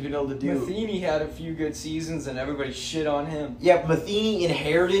been able to do. Matheny had a few good seasons and everybody shit on him. Yeah, Matheny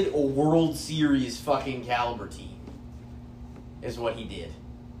inherited a World Series fucking caliber team. Is what he did.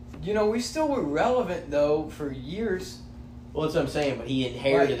 You know, we still were relevant, though, for years. Well, that's what I'm saying, but he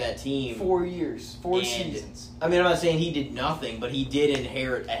inherited that team. 4 years. 4 And- seasons. I mean, I'm not saying he did nothing, but he did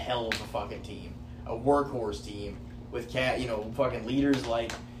inherit a hell of a fucking team. A workhorse team with fucking leaders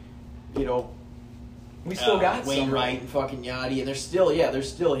like, you know, We still got Wainwright and fucking Yachty, and they're still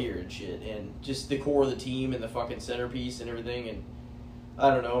here and shit, and just the core of the team and the fucking centerpiece and everything, and I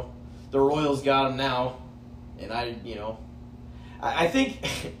don't know, the Royals got him now, and I think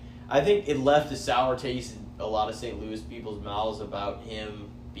I think it left a sour taste in a lot of St. Louis people's mouths about him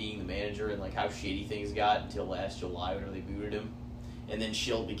being the manager and like how shitty things got until last July when they booted him, and then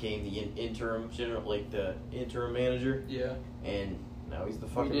Schilt became the interim manager, Yeah. and now he's the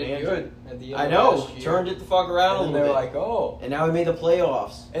We fucking did manager. good at the end I of know, last year. turned it the fuck around a And little they're bit. like, oh. And now we made the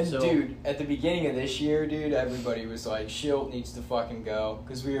playoffs. And so, dude, at the beginning of this year, dude, everybody was like, Schilt needs to fucking go.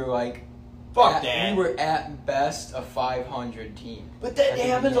 Because we were like, fuck that. We were at best a 500 team. But that at the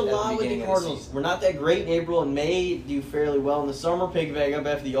happens a begin- at the lot with beginning the of the Cardinals. season. We're not that great in April and May, do fairly well in the summer, pick back up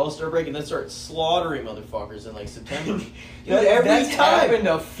after the All-Star break, and then start slaughtering motherfuckers in like September. You know, every That's time. happened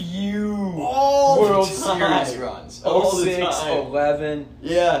a few All World the time. Series runs. All the 06, time. 11,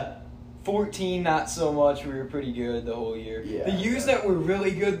 Yeah. 14, not so much. We were pretty good the whole year. Yeah, the years that were really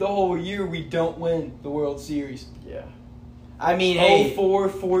good the whole year, we don't win the World Series. Yeah. I mean, hey, 04,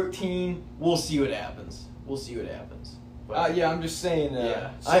 14. we'll see what happens. But, Yeah, I'm just saying. yeah.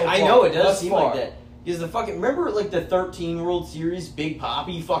 so I far, know it does thus seem far. like that. Because the fucking, remember like the 13 World Series, Big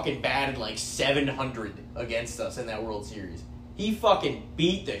Papi fucking batted like 700 against us in that World Series. He fucking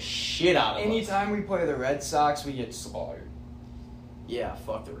beat the shit out of us. Anytime we play the Red Sox, we get slaughtered. Yeah,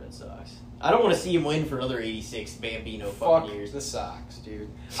 fuck the Red Sox. I don't want to see him win for another 86 Bambino Fuck fucking years. the Sox, dude.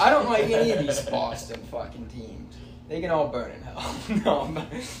 I don't like any of these Boston fucking teams. They can all burn in hell. No,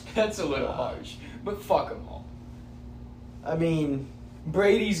 that's a little harsh. But fuck them all. I mean,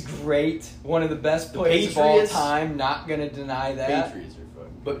 Brady's great. One of the best The players of all Patriots- time. Not going to deny that. Patriots are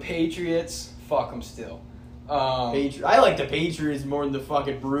fucking But good. Patriots, fuck them still. I like the Patriots more than the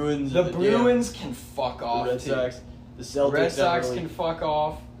fucking Bruins. The and Bruins can fuck the off, Red too. Sox. The The Celtics. Red Sox don't can fuck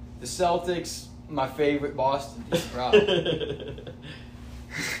off. The Celtics, my favorite Boston team, probably.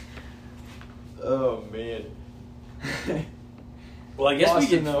 Oh, man. Well, I guess Boston,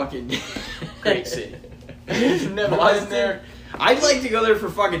 we can though. fucking... Great city. Never Boston. been there. I'd like to go there for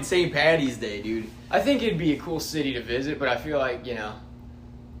fucking St. Patty's Day, dude. I think it'd be a cool city to visit, but I feel like, you know,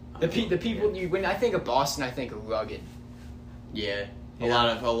 the people when I think of Boston, I think of rugged, Yeah. A Yeah.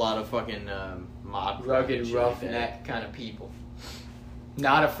 lot of fucking mob. rugged, shit like that. roughneck kind of people.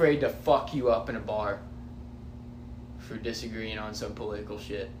 Not afraid to fuck you up in a bar for disagreeing on some political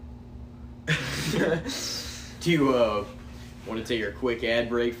shit. Do you want to take our quick ad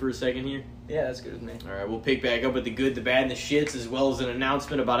break for a second here? Yeah, that's good with me. All right, we'll pick back up with the good, the bad, and the shits, as well as an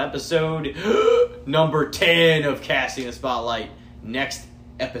announcement about episode number 10 of Casting the Spotlight next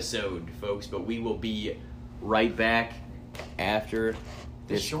episode, folks. But we will be right back after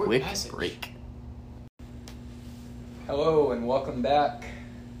this short quick message. break. Hello and welcome back,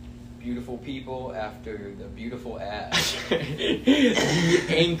 beautiful people, after the beautiful ad. The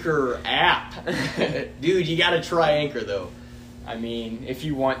Anchor app. Dude, you got to try Anchor, though. I mean, if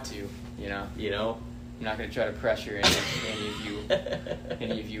you want to, you know. You know? I'm not going to try to pressure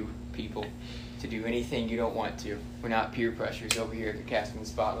any of you people to do anything you don't want to. We're not peer pressures over here at the Casting the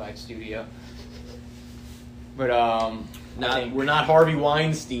Spotlight studio. But We're not Harvey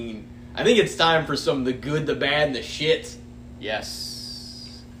Weinstein. I think it's time for some The Good, the Bad, and the Shit.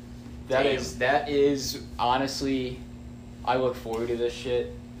 Yes. Damn. That is honestly, I look forward to this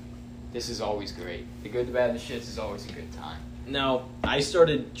shit. This is always great. The Good, the Bad, and the Shits is always a good time. Now, I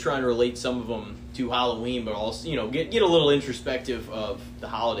started trying to relate some of them to Halloween, but also, get a little introspective of the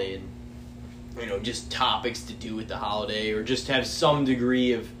holiday and, just topics to do with the holiday, or just have some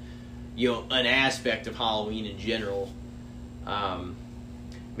degree of, an aspect of Halloween in general.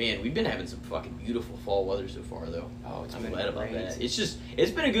 Man, we've been having some fucking beautiful fall weather so far, though. Oh, I'm glad about that.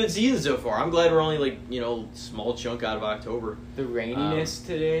 It's been a good season so far. I'm glad we're only small chunk out of October. The raininess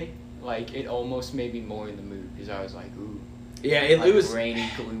today, it almost made me more in the mood because I was like, ooh. Yeah, it was rainy,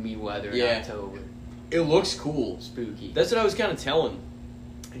 gloomy weather in October. It looks cool. Spooky. That's what I was kind of telling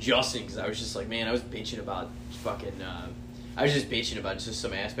Justin, because I was just like, man, I was bitching about fucking. I was just bitching about just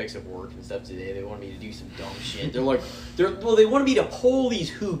some aspects of work and stuff today. They wanted me to do some dumb shit. They wanted me to pull these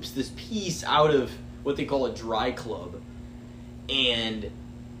hoops, this piece out of what they call a dry club, and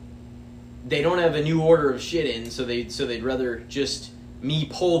they don't have a new order of shit in, so they'd rather just me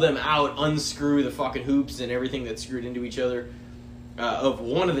pull them out, unscrew the fucking hoops and everything that's screwed into each other of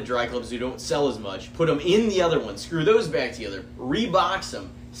one of the dry clubs who don't sell as much, put them in the other one, screw those back together, rebox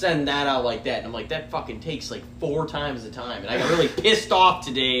them, send that out like that. And I'm like, that fucking takes 4 times the time. And I got really pissed off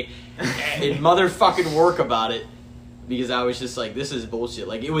today in motherfucking work about it because I was just like, this is bullshit.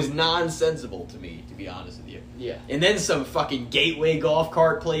 It was nonsensical to me, to be honest with you. Yeah. And then some fucking Gateway golf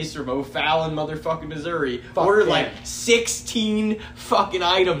cart place from O'Fallon, motherfucking Missouri, ordered 16 fucking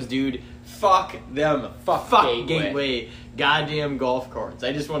items, dude. Fuck them. Fuck Gateway. Goddamn golf carts.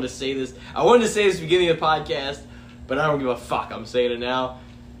 I just wanted to say this. I wanted to say this at the beginning of the podcast, but I don't give a fuck. I'm saying it now.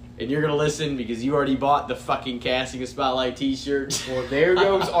 And you're going to listen because you already bought the fucking Casting a Spotlight t-shirt. Well, there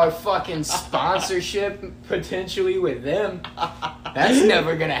goes our fucking sponsorship potentially with them. That's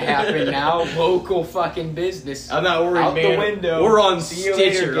never going to happen now. Local fucking business. I'm not worried, out man. The window. We're on See you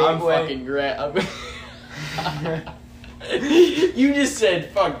Stitcher. later, I'm fucking You just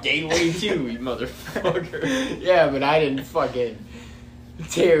said fuck Gateway too, you motherfucker. Yeah, but I didn't fucking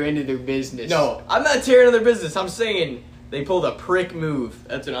tear into their business. No, I'm not tearing into their business. I'm saying they pulled a prick move.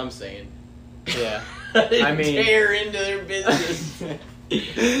 That's what I'm saying. Yeah. I mean, tear into their business.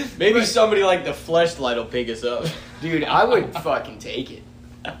 Maybe somebody like the Fleshlight will pick us up. Dude, I would fucking take it.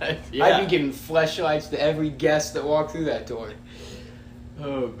 Yeah. I'd be giving fleshlights to every guest that walked through that door.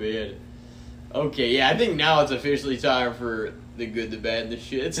 Oh, man. Okay, yeah, I think now it's officially time for the good, the bad, and the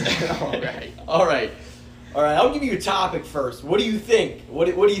shits. All right. I'll give you a topic first. What do you think? What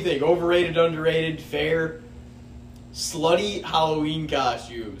do you think? Overrated, underrated, fair? Slutty Halloween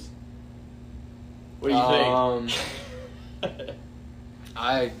costumes. What do you think?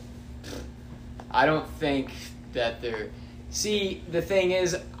 I don't think that they're... See, the thing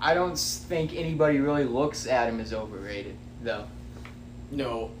is, I don't think anybody really looks at them as overrated, though.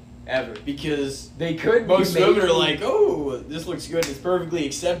 No. Ever. Because they could most women are like, oh, this looks good, it's perfectly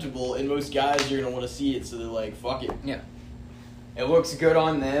acceptable, and most guys are going to want to see it, so they're like, fuck it. Yeah. It looks good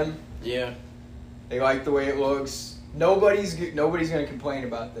on them. Yeah. They like the way it looks. Nobody's going to complain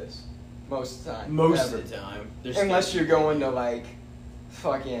about this. Most of the time. Most of the time. Unless you're going to,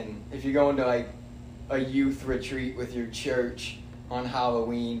 if you're going to, a youth retreat with your church on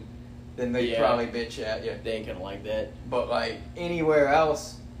Halloween, then they'd probably bitch at you. They ain't going to like that. But, anywhere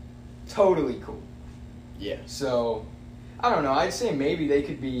else, totally cool. Yeah. So, I don't know. I'd say maybe they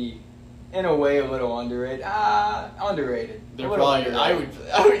could be, in a way, a little underrated. Underrated. They're probably underrated.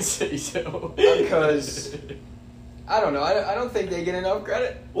 I would say so. Because, I don't know. I don't think they get enough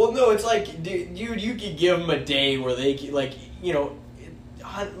credit. Well, no, it's like, dude, you could give them a day where they,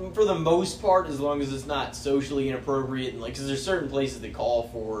 for the most part, as long as it's not socially inappropriate, and because there's certain places that call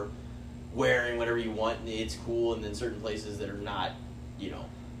for wearing whatever you want, and it's cool, and then certain places that are not,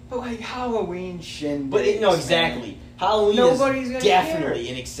 But Halloween shindigs. But exactly. Halloween is definitely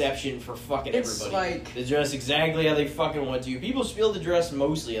an exception for fucking everybody. They dress exactly how they fucking want to. People should be able to dress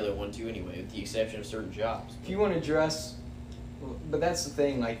mostly how they want to anyway, with the exception of certain jobs. If you want to dress, but that's the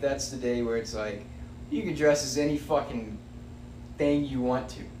thing. That's the day where it's you can dress as any fucking thing you want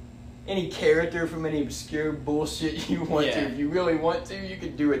to. Any character from any obscure bullshit you want to. If you really want to, you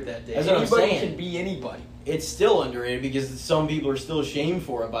can do it that day. Anybody can be anybody. It's still underrated because some people are still ashamed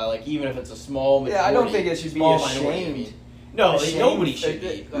for it by even if it's a small minority. Yeah, I don't think it should be ashamed. No, nobody should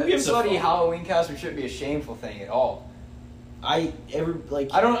be. Slutty Halloween costume shouldn't be a shameful thing at all. I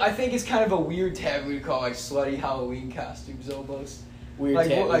think it's kind of a weird taboo to call slutty Halloween costumes almost. Weird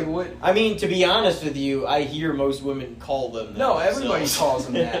taboo. What? I mean, to be honest with you, I hear most women call them that. No, everybody calls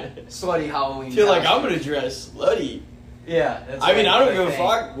them that. Slutty Halloween. Feel like I'm gonna dress slutty. Yeah. That's I mean, I don't the give a thing.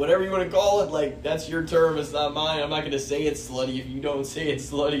 fuck. Whatever you want to call it, like, that's your term. It's not mine. I'm not going to say it's slutty if you don't say it's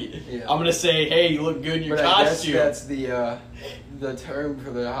slutty. Yeah. I'm going to say, hey, you look good in your But I guess costume. that's the term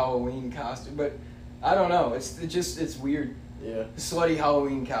for the Halloween costume. But I don't know. It's weird. Yeah. Slutty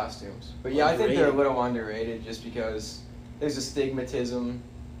Halloween costumes. But yeah, I think they're a Underrated. little underrated just because there's a stigmatism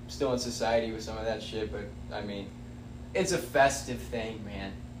still in society with some of that shit. But I mean, it's a festive thing,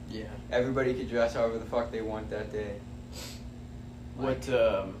 man. Yeah. Everybody can dress however the fuck they want that day.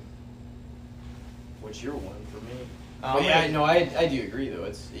 What's your one for me? Um, Yeah, no, I do agree though.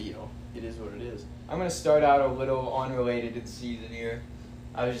 It's, you know, it is what it is. I'm gonna start out a little unrelated to the season here.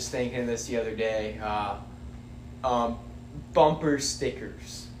 I was just thinking of this the other day. Bumper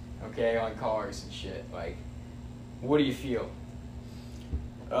stickers, okay, on cars and shit. Like, what do you feel?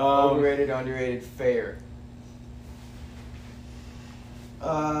 Overrated, underrated, fair.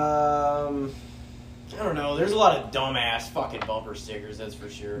 I don't know. There's a lot of dumbass fucking bumper stickers. That's for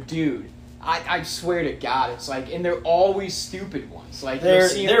sure. Dude, I swear to God, it's like, and they're always stupid ones. Like They're you'll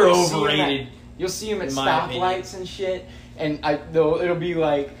see 'em overrated. You'll see them at in my opinion. stoplights and shit, and it'll be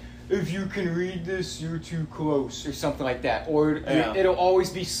like, if you can read this, you're too close, or something like that. Or Yeah. it'll always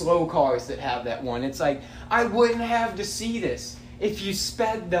be slow cars that have that one. It's like, I wouldn't have to see this if you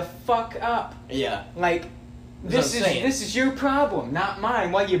sped the fuck up. Yeah. Like, That's what I'm saying. this is your problem, not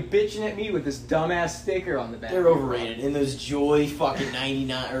mine. Why you bitching at me with this dumbass sticker on the back? They're of your overrated. And those Joy fucking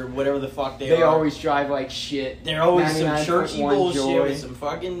 99 or whatever the fuck they They are. always drive like shit. They're always some 99.1 churchy bullshit Joy with some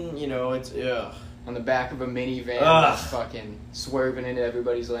fucking, you know, it's, ugh. on the back of a minivan, Ugh. that's fucking swerving into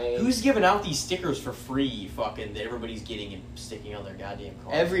everybody's lane. Who's giving out these stickers for free, fucking, that everybody's getting and sticking on their goddamn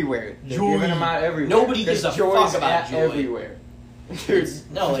car? Everywhere. They're Joy. giving them out everywhere. Nobody gives There's a Joys fuck about at Joy. everywhere. Dude,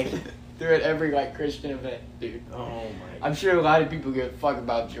 No, like- they're at every like Christian event, dude. Oh my. I'm sure a lot of people give a fuck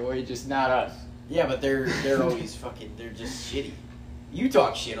about Joy, just not us. Yeah, but they're always fucking, they're just shitty. You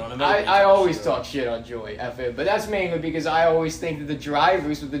talk shit on them. I always talk shit on Joy, FM, but that's mainly because I always think that the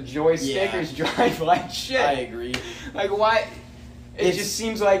drivers with the Joy stickers drive like shit. I agree. Like, why? It It's- just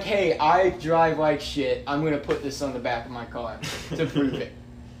seems like, hey, I drive like shit. I'm going to put this on the back of my car to prove it.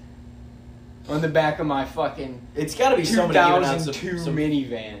 On the back of my fucking It's gotta be somebody giving out 2002 some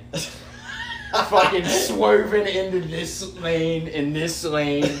minivan. Fucking swerving into this lane and this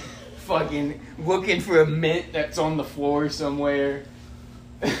lane. Fucking looking for a mint that's on the floor somewhere.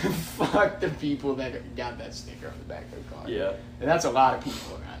 Fuck the people that got that sticker on the back of their car. Yeah. And that's a lot of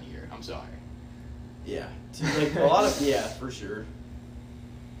people around here. I'm sorry. Yeah. Like, a lot of, yeah, for sure.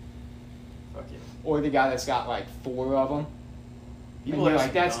 Fucking. Or the guy that's got like 4 of them. People you're have like,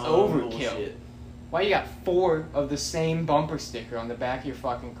 some that's dumb overkill. bullshit. Why you got 4 of the same bumper sticker on the back of your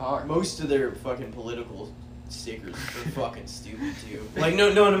fucking car? Most of their fucking political stickers are fucking stupid too. Like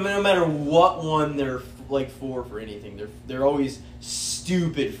no matter what one they're like for anything, they're always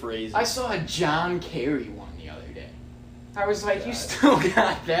stupid phrases. I saw a John Kerry one the other day. I was like, you God. still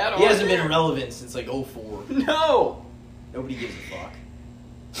got that on He hasn't there? been relevant since like 04. No! Nobody gives a fuck.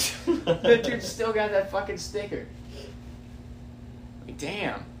 That dude still got that fucking sticker. Like,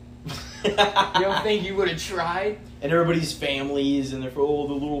 damn. You don't think you would have tried? And everybody's families and they're the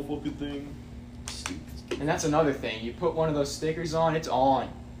little fucking thing. Stupid. And that's another thing. You put one of those stickers on, it's on.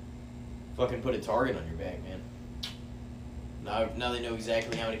 Fucking put a target on your back, man. Now they know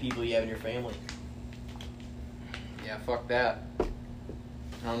exactly how many people you have in your family. Yeah, fuck that. I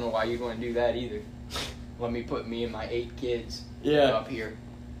don't know why you'd want to do that either. Let me put me and my 8 kids up here.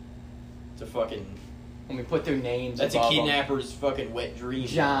 It's a fucking. Let me put their names That's a above 'em. kidnapper's fucking wet dream.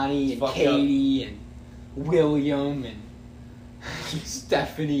 Johnny and Fucked Katie and William and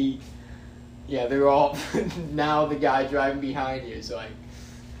Stephanie. Yeah, they're all now the guy driving behind you is like,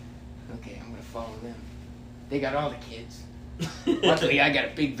 okay, I'm gonna follow them. They got all the kids. Luckily, I got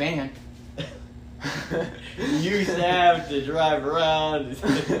a big van. You used to have to drive around.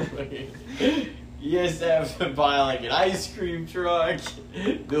 You used to have to buy like an ice cream truck.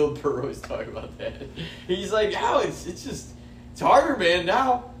 Bill Burr was talking about that. He's like, now it's just it's harder, man.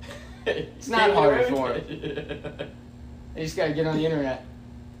 Now It's not harder for They just gotta get on the internet.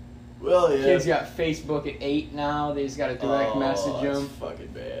 Well, yeah. Kids got Facebook at 8 now. They just gotta direct message that's them. fucking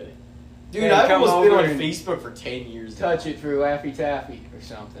bad. Dude, Hey, I've come almost been over on and Facebook for 10 years. Touch it for Laffy Taffy or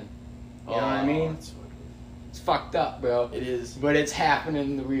something. You know what I mean? It's fucking- It's fucked up, bro. It is. But it's happening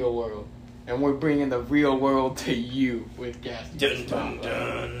in the real world. And we're bringing the real world to you with Casting. Dun dun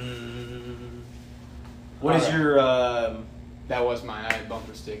dun. What is Alright. your That was mine. I had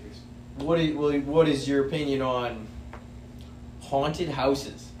bumper stickers. what is your opinion on haunted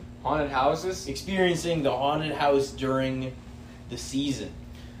houses? Haunted houses? Experiencing the haunted house during the season.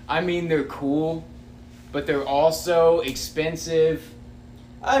 I mean, they're cool. but they're also expensive,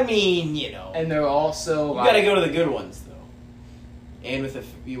 I mean, you know, and they're also you like, gotta go to the good ones though, and with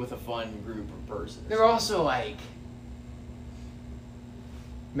a fun group of persons. they're also like,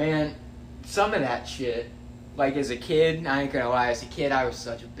 man, some of that shit. Like as a kid, I ain't gonna lie. As a kid, I was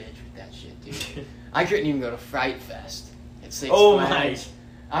such a bitch with that shit, dude. I couldn't even go to Fright Fest at Six Flags.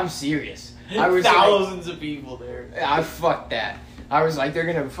 I'm serious. I was thousands of people there. I fucked that. I was like, they're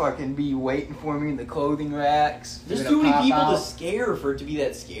gonna fucking be waiting for me in the clothing racks. There's too many people to scare for it to be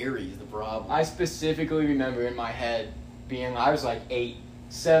that scary is the problem. I specifically remember in my head being, I was like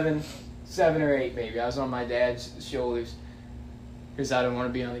 7 or 8 maybe. I was on my dad's shoulders because I didn't want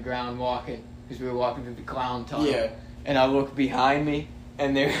to be on the ground walking because we were walking through the clown tunnel. Yeah. And I look behind me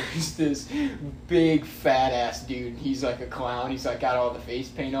and there's this big fat ass dude. He's like a clown. He's like got all the face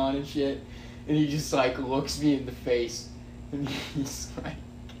paint on and shit. And he just like looks me in the face. And he's like,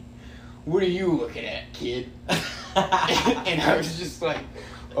 "What are you looking at, kid?" And I was just like,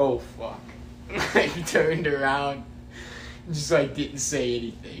 "Oh fuck." I turned around, just like didn't say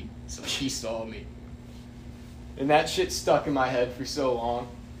anything. So she saw me. And that shit stuck in my head for so long.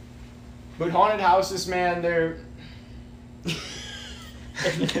 But haunted houses, man, they're...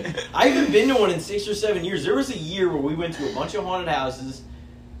 I haven't been to one in 6 or 7 years. There was a year where we went to a bunch of haunted houses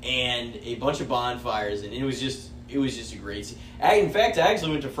and a bunch of bonfires, and it was just a great scene. In fact, I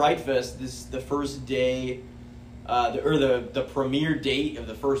actually went to Fright Fest the first day, the premiere date of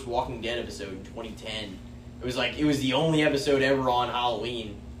the first Walking Dead episode in 2010. It was the only episode ever on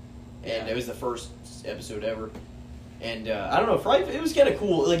Halloween, and it was the first episode ever. And I don't know, it was kind of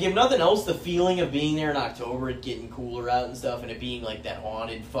cool. Like, if nothing else, the feeling of being there in October, it getting cooler out and stuff, and it being like that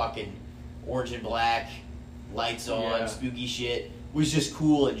haunted fucking orange and black, lights on, spooky shit, was just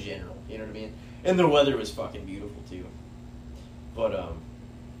cool in general. You know what I mean? And the weather was fucking beautiful too. But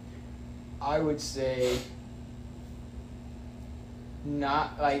I would say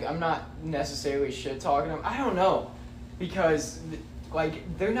not like I'm not necessarily shit talking them. I don't know, because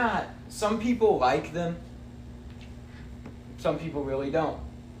like they're not. Some people like them. Some people really don't,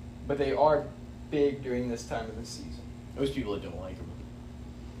 but they are big during this time of the season. Most people that don't like them,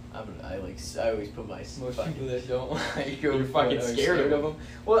 I always put my most people that don't like them, are fucking scared of them.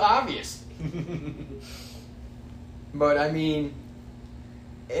 Well, obviously. But I mean,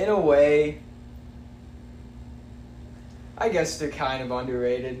 in a way, I guess they're kind of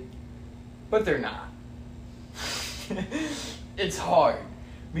underrated, but they're not. It's hard.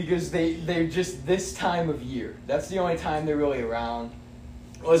 Because they're just this time of year. That's the only time they're really around.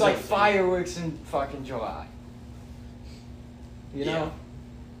 Well, it's like fireworks in fucking July. You know? Yeah.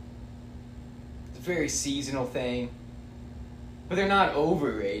 It's a very seasonal thing. But they're not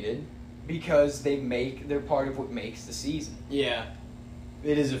overrated because they're part of what makes the season. Yeah.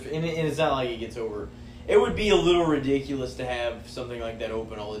 It is, and it's not like it gets over. It would be a little ridiculous to have something like that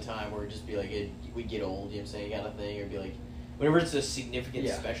open all the time where it'd just be like, we get old, you know what I'm saying, kind of thing. Or be like, whenever it's a significant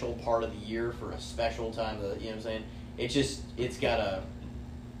special part of the year for a special time, you know what I'm saying? It's got a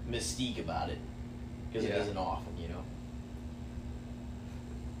mystique about it. Because it isn't often, you know?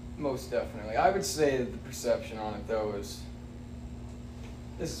 Most definitely. I would say that the perception on it, though, is...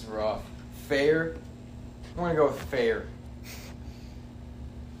 This is rough. Fair? I'm going to go with fair.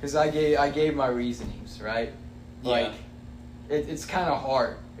 Because I gave my reasonings, right? Like, it's kind of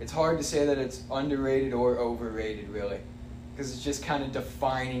hard. It's hard to say that it's underrated or overrated, really. Because it's just kind of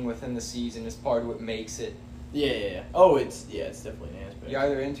defining within the season as part of what makes it. Yeah. Oh, it's definitely an aspect. You're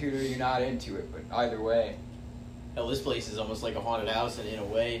either into it or you're not into it, but either way. Hell, this place is almost like a haunted house in a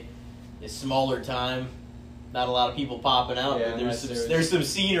way. It's smaller time, not a lot of people popping out, but there's some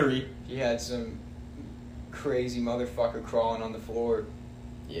scenery. You had some crazy motherfucker crawling on the floor.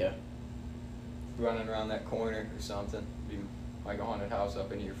 Yeah. Running around that corner or something. Be like a haunted house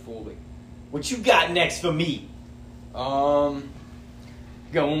up in here fully. What you got next for me? Going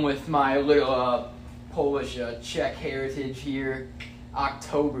with my little Polish Czech heritage here,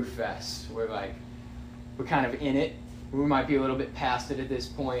 Oktoberfest. We're kind of in it. We might be a little bit past it at this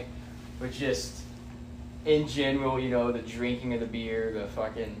point, but just in general, you know, the drinking of the beer, the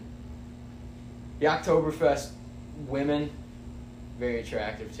Oktoberfest women, very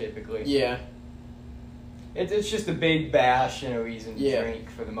attractive typically. Yeah. It's just a big bash and a reason to drink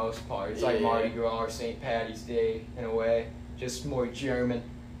for the most part. It's like Mardi Gras or St. Patty's Day in a way, just more German.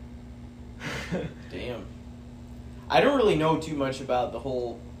 Damn. I don't really know too much about the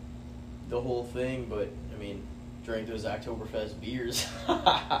whole thing, but I mean, drink those Oktoberfest beers.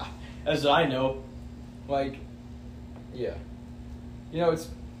 As I know. Like, yeah. You know,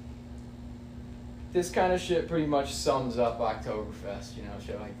 this kind of shit pretty much sums up Oktoberfest, you know,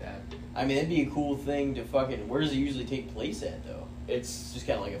 shit like that. I mean, that'd be a cool thing to fucking. Where does it usually take place at though? It's Just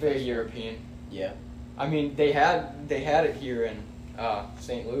kind of like a very festival. European. Yeah. I mean, they had it here in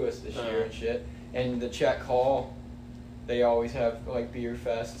St. Louis this year Uh-huh. and shit. And the Czech Hall, they always have like beer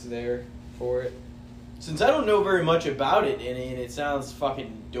fests there for it. Since I don't know very much about it, and it sounds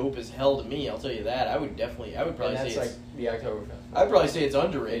fucking dope as hell to me, I'll tell you that. I would probably And say that's it's. like the Oktoberfest. I'd probably say it's They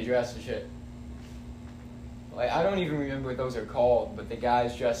underrated. dress and shit. Like, I don't even remember what those are called, but the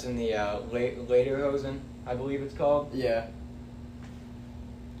guys dressed in the Lederhosen, I believe it's called. Yeah.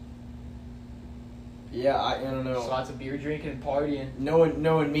 Yeah, I don't know. Just lots of beer drinking and partying.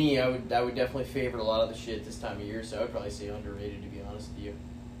 Knowing me, I would definitely favor a lot of the shit this time of year, so I would probably say underrated, to be honest with you.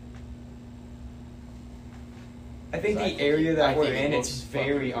 I think I the think area I that we're think it in, looks it's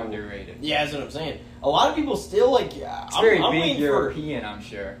very fucking cool. underrated. Yeah, that's what I'm saying. A lot of people still like. It's very I'm big waiting for European, I'm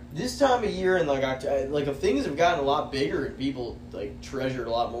sure. this time of year, and like if things have gotten a lot bigger and people like treasure it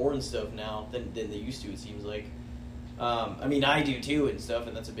a lot more and stuff now than they used to. It seems like. I mean, I do too and stuff,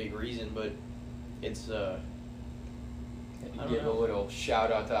 and that's a big reason. But it's. I don't Give know. a little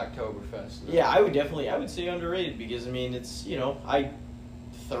shout out to Oktoberfest. Yeah, I would say underrated because I mean it's I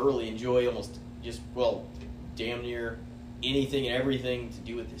thoroughly enjoy almost damn near anything and everything to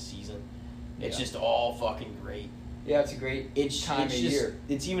do with this season. It's Yeah. just all fucking great. Yeah, it's a great It's time it's of just, year.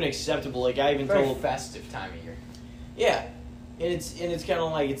 It's even acceptable. Like I even Very told festive time of year. yeah, and it's kind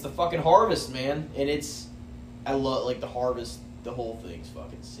of like it's the fucking harvest, man, and I love like the harvest. The whole thing's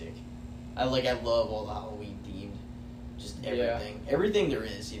fucking sick. I love all the Halloween themed. Just everything. Everything there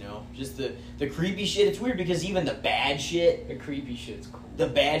is, Just the creepy shit. It's weird because even the bad shit, The creepy shit's cool. the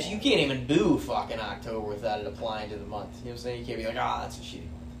bad shit, you can't even boo fucking October without it applying to the month. You know what I'm saying? You can't be like, that's a shitty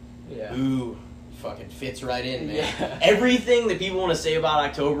month. Yeah. Ooh, fucking fits right in, man. Yeah. Everything that people want to say about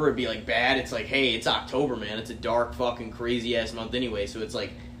October would be like bad. It's like, hey, it's October, man. It's a dark, fucking, crazy ass month anyway. So it's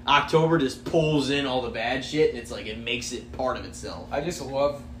like October just pulls in all the bad shit, and it's like it makes it part of itself. I just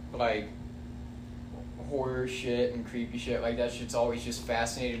love like horror shit and creepy shit. Like that shit's always just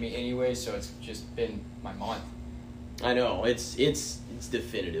fascinated me anyway. So it's just been my month. I know it's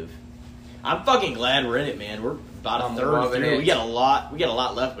definitive. I'm fucking glad we're in it, man. We're about I'm a third loving through. it. We got a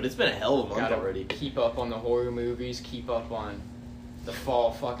lot left, but it's been a hell of a month Gotta already. keep up on the horror movies. Keep up on the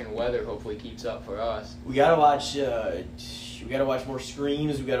fall fucking weather. Hopefully keeps up for us. We gotta watch. We gotta watch more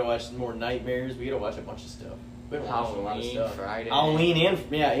Screams. We gotta watch more Nightmares. We gotta watch a bunch of stuff. We haven't watched a lot of Halloween, stuff. Friday. Halloween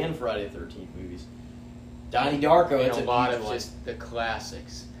and Friday the 13th movies. Donnie Darko. And It's a lot huge of one. just the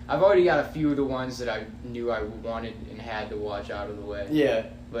classics. I've already got a few of the ones that I knew I wanted and had to watch out of the way. Yeah.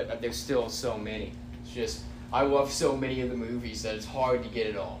 But there's still so many. It's just, I love so many of the movies that it's hard to get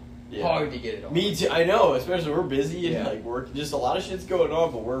it all. Yeah. Hard to get it all. Me too. I know, especially we're busy and Yeah. like work. Just a lot of shit's going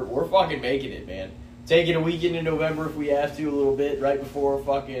on, but we're fucking making it, man. Taking a weekend in November if we have to, a little bit right before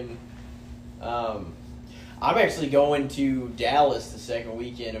fucking. I'm actually going to Dallas the second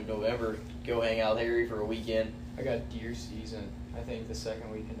weekend of November. Go hang out with Harry for a weekend. I got deer season, I think, the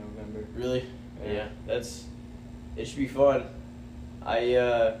second week in November. Really? Yeah. It should be fun.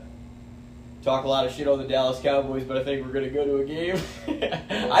 I talk a lot of shit on the Dallas Cowboys, but I think we're gonna go to a game.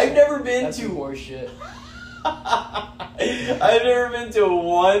 I've never been That's to some horse shit. I've never been to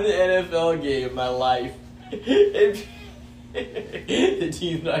one NFL game in my life. The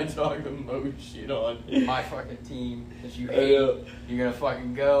team that I talk the most shit on. My fucking team that you I hate. know. You're gonna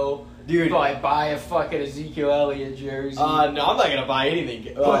fucking go. Dude. Buy a fucking Ezekiel Elliott jersey. No, I'm not gonna buy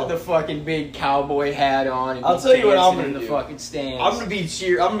anything. Put the fucking big cowboy hat on and I'll be tell you what I'm dancing in gonna the do. fucking stands. I'm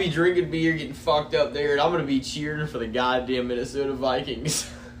gonna be drinking beer, getting fucked up there, and I'm gonna be cheering for the goddamn Minnesota Vikings.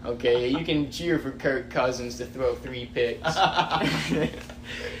 Okay, you can cheer for Kirk Cousins to throw 3 picks.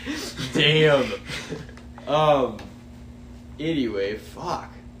 Damn. Anyway,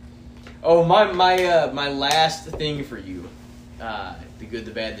 fuck. Oh, my last thing for you. The good,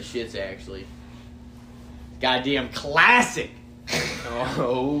 the bad, the shits, actually. Goddamn classic.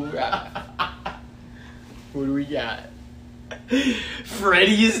 Oh, what do we got?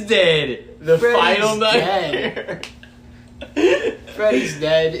 Freddy is dead. The Freddy's final dead. nightmare. Freddy's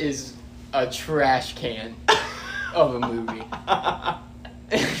Dead is a trash can of a movie.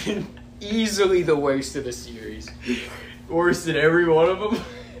 Easily the worst of the series. Worse than every one of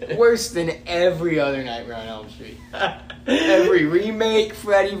them. Worse than every other Nightmare on Elm Street. Every remake,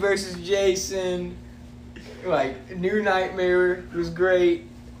 Freddy vs. Jason, like New Nightmare was great.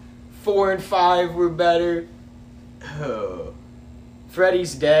 4 and 5 were better. Oh.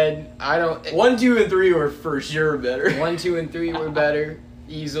 Freddy's Dead. I don't. 1, 2, and 3 were for sure better. 1, 2, and 3 were better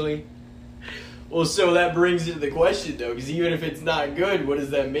easily. Well, so that brings into the question, though, because even if it's not good, what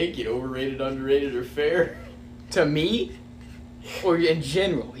does that make it? Overrated, underrated, or fair? To me, or in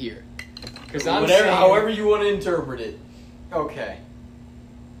general here? Because however you want to interpret it. Okay.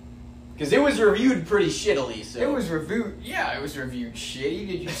 Because it was reviewed pretty shittily, so. It was reviewed. Yeah, it was reviewed shitty.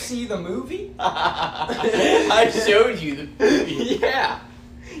 Did you see the movie? I showed you the movie. Yeah.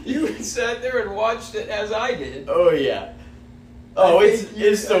 You sat there and watched it as I did. Oh, yeah. Oh,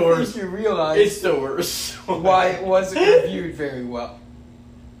 it's the worst. You realize it's the worst. Why it wasn't reviewed very well.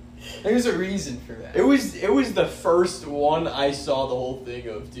 There's a reason for that. It was the first one I saw the whole thing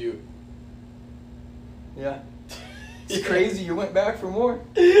of, too. Yeah. It's crazy you went back for more.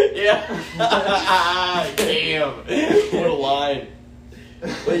 Yeah. Damn. What a line.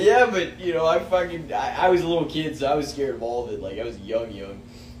 But yeah, I was a little kid, so I was scared of all of it. Like, I was young.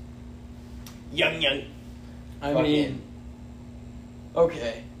 Young. I mean,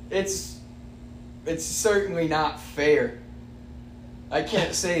 okay, it's certainly not fair. I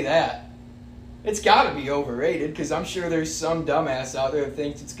can't say that. It's got to be overrated because I'm sure there's some dumbass out there that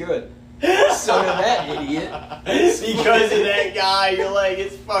thinks it's good. So did that idiot. Because of that guy, you're like,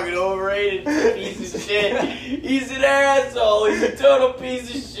 it's fucking overrated. He's a piece of shit. He's an asshole. He's a total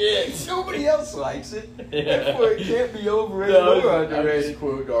piece of shit. Nobody else likes it. Therefore, it can't be overrated or underrated. I'm just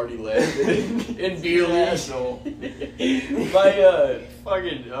quoting Artie Lang and Beerly. Asshole.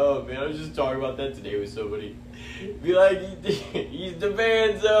 Oh man, I was just talking about that today with somebody. Be like, he's the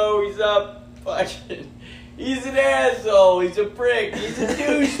Vanzo. He's up. Fucking. He's an asshole. He's a prick. He's a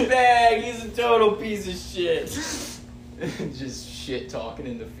douchebag. He's a total piece of shit. Just shit talking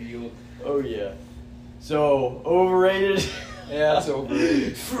in the field. Oh yeah. So overrated. Yeah, it's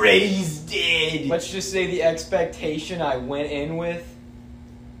overrated. Phrase dead. Let's just say the expectation I went in with.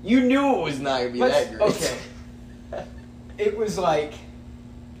 You knew it was not gonna be that great. Okay. It was like,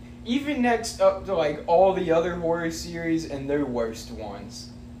 even next up to like all the other horror series and their worst ones.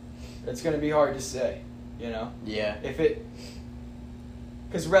 It's gonna be hard to say. You know? Yeah.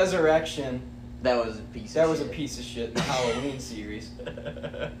 Because Resurrection. That was a piece of shit. That was a piece of shit in the Halloween series.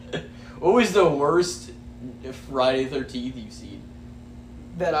 What was the worst Friday the 13th you've seen?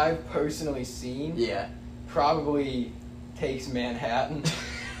 That I've personally seen? Yeah. Probably Takes Manhattan.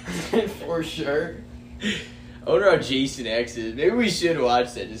 For sure. I wonder how Jason X is. Maybe we should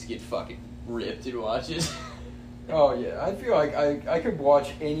watch that, just get fucking ripped and watch it. Oh yeah, I feel like I could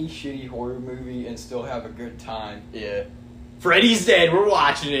watch any shitty horror movie and still have a good time. Yeah. Freddy's dead, we're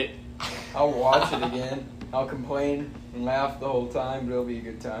watching it. I'll watch it again. I'll complain and laugh the whole time, but it'll be a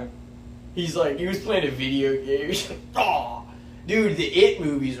good time. He was playing a video game. He's like, oh, dude, the It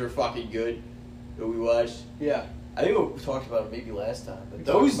movies were fucking good that we watched. Yeah. I think we talked about it maybe last time, but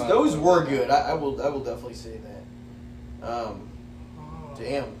those were good. I will definitely say that.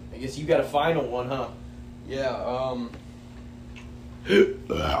 Damn, I guess you got a final one, huh? Yeah,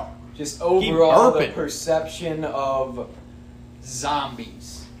 just overall the perception of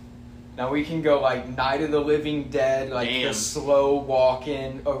zombies. Now we can go like Night of the Living Dead, like the slow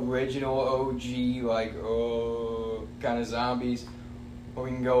walking original OG, like kind of zombies. Or we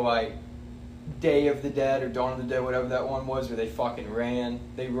can go like Day of the Dead or Dawn of the Dead, whatever that one was, where they fucking ran.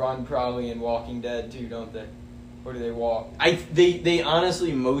 They run probably in Walking Dead too, don't they? Or do they walk? They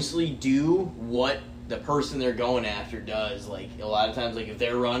honestly mostly do what the person they're going after does. Like a lot of times, like if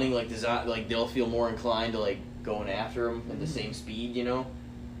they're running, like they'll feel more inclined to like going after them at the same speed, you know.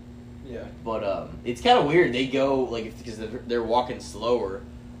 Yeah. But it's kind of weird. They go like because they're walking slower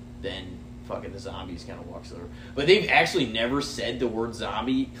than fucking the zombies kind of walk slower. But they've actually never said the word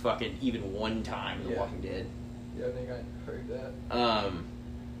zombie fucking even one time in The Walking Dead. Yeah, I think I heard that.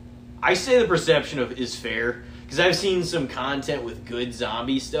 I say the perception of is fair. Because I've seen some content with good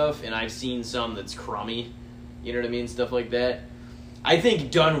zombie stuff, and I've seen some that's crummy. You know what I mean? Stuff like that. I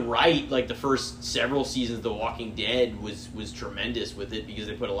think done right, like the first several seasons of The Walking Dead was tremendous with it because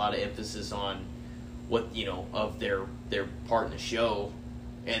they put a lot of emphasis on what, you know, of their part in the show.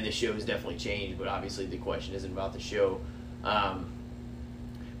 And the show has definitely changed, but obviously the question isn't about the show.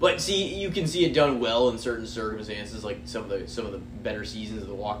 But see, you can see it done well in certain circumstances, like some of the better seasons of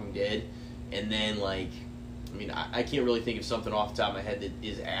The Walking Dead. And then like, I mean, I can't really think of something off the top of my head that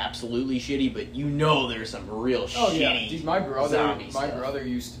is absolutely shitty, but you know there's some real shitty yeah. Dude, my zombie stuff. brother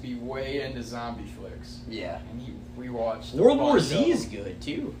used to be way into zombie flicks. Yeah. And we watched World War Z is good,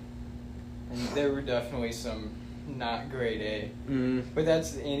 too. And there were definitely some not grade A. Mm. But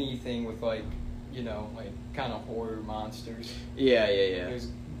that's anything with, like, you know, like, kind of horror monsters. Yeah. There's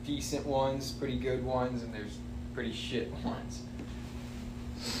decent ones, pretty good ones, and there's pretty shit ones.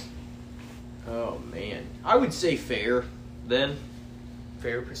 Oh, man. I would say fair, then.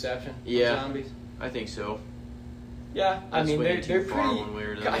 Fair perception of zombies? I think so. Yeah, I mean, swinging they're too far pretty... one way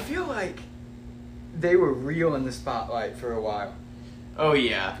or another. I feel like they were real in the spotlight for a while. Oh,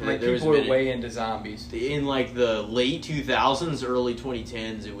 yeah. Like, there was people a were minute. way into zombies. In, like, the late 2000s, early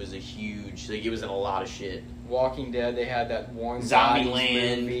 2010s, it was a huge... Like, it was in a lot of shit. Walking Dead, they had that Warm Zombieland.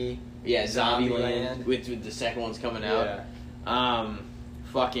 Bodies movie. Yeah, Zombieland. Zombieland. With the second one's coming out. Yeah.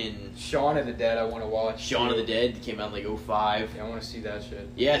 Fucking... Shaun of the Dead, I want to watch. Shaun of the Dead came out in, like, 05. Yeah, I want to see that shit.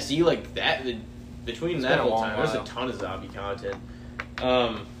 Yeah, see, like, that... Between It's that been a whole long time, there's a while. ton of zombie content.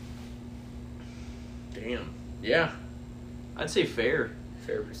 Damn. Yeah. I'd say fair.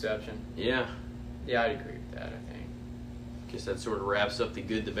 Fair perception. Yeah. Yeah, I'd agree with that, I think. Guess that sort of wraps up the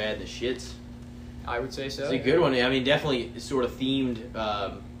good, the bad, and the shits. I would say so. It's a good one. I mean, definitely sort of themed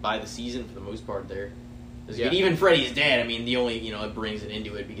by the season for the most part there. It's good. Yeah. Even Freddy's Dead, I mean, the only, it brings it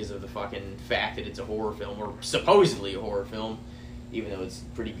into it because of the fucking fact that it's a horror film, or supposedly a horror film, even though it's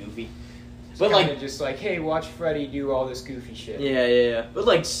pretty goofy. But Kinda just like, hey, watch Freddy do all this goofy shit. Yeah. But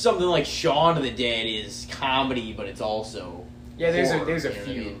like something like Shaun of the Dead is comedy, but it's also Yeah, horror, there's a you know what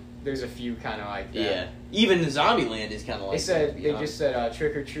I few. mean? There's a few kind of like that. Yeah. Even Zombieland is kind of like They said that, they just said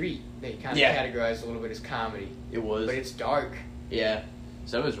Trick or Treat. They kind of Yeah. categorized a little bit as comedy, it was. but it's dark. Yeah.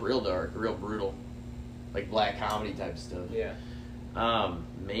 Some of it's real dark, real brutal. Like black comedy type stuff. Yeah.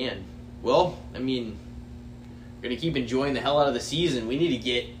 Man. Well, I mean, we're going to keep enjoying the hell out of the season. We need to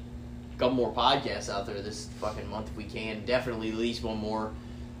get a couple more podcasts out there this fucking month if we can. Definitely at least one more.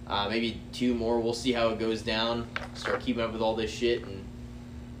 Maybe two more. We'll see how it goes down. Start keeping up with all this shit and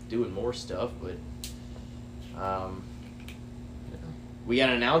doing more stuff. But we got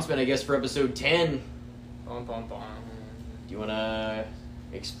an announcement, I guess, for episode 10. Bum, bum, bum. Do you want to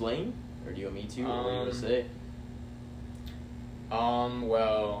explain? Or do you want me to? Or what do you want to say?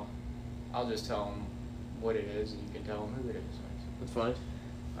 Well, I'll just tell them what it is, and you can tell them who it is. That's fine.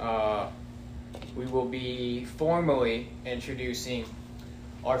 We will be formally introducing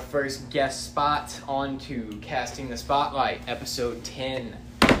our first guest spot onto Casting the Spotlight, episode 10.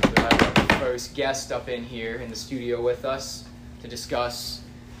 We'll have our first guest up in here in the studio with us to discuss,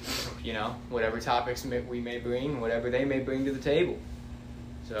 whatever topics we may bring, whatever they may bring to the table.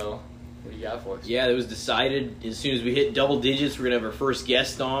 So, what do you got for us? Yeah, it was decided as soon as we hit double digits, we're going to have our first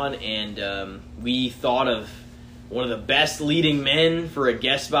guest on, and we thought of one of the best leading men for a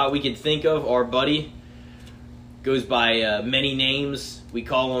guest spot we could think of, our buddy. Goes by many names. We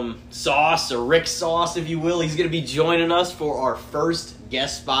call him Sauce, or Rick Sauce, if you will. He's going to be joining us for our first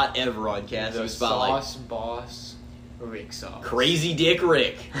guest spot ever on Casting The Spotlight. Sauce Boss, Rick Sauce. Crazy Dick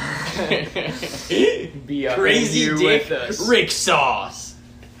Rick. Be up Crazy in Dick with us. Rick Sauce.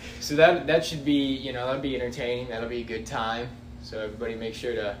 So that should be, that'll be entertaining. That'll be a good time. So everybody make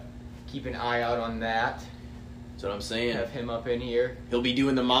sure to keep an eye out on that. That's what I'm saying. Have him up in here. He'll be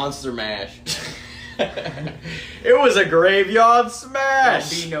doing the Monster Mash. It was a graveyard smash.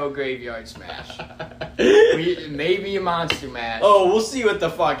 There'll be no graveyard smash. Maybe a monster mash. Oh, we'll see what the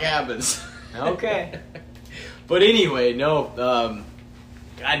fuck happens. Okay. But anyway, no.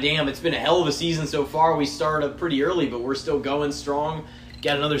 Goddamn, it's been a hell of a season so far. We started pretty early, but we're still going strong.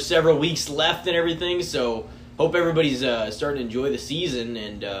 Got another several weeks left and everything, so hope everybody's starting to enjoy the season.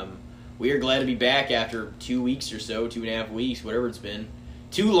 And we are glad to be back after 2 weeks or so, 2.5 weeks, whatever it's been.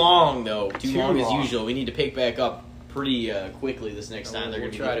 Too long, though. Too long as usual. We need to pick back up pretty quickly this next time. They're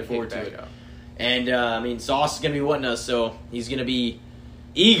going to be looking forward to it. And, Sauce is going to be wanting us, so he's going to be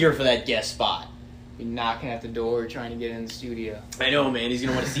eager for that guest spot. Be knocking at the door, trying to get in the studio. I know, man. He's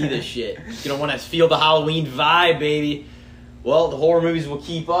going to want to see this shit. He's going to want to feel the Halloween vibe, baby. Well, the horror movies will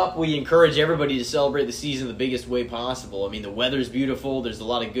keep up. We encourage everybody to celebrate the season the biggest way possible. I mean, the weather's beautiful. There's a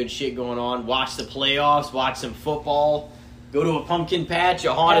lot of good shit going on. Watch the playoffs. Watch some football. Go to a pumpkin patch,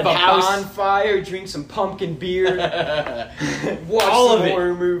 a haunted Have a house. bonfire, drink some pumpkin beer, watch All some of it.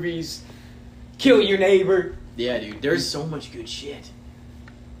 horror movies, kill your neighbor. Yeah, dude. There's so much good shit.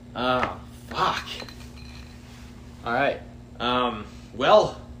 Fuck. All right.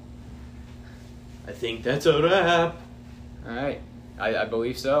 Well, I think that's a wrap. All right. I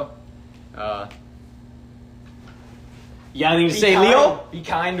believe so. You got anything to say, kind, Leo? Be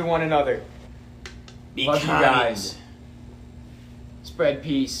kind to one another. Be Love you kind. guys. Spread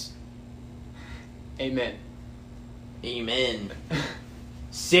peace. Amen. Amen.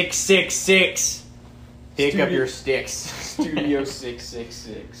 666. Pick up your sticks. Studio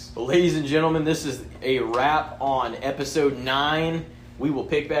 666. Well, ladies and gentlemen, this is a wrap on episode 9. We will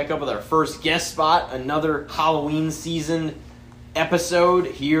pick back up with our first guest spot, another Halloween season episode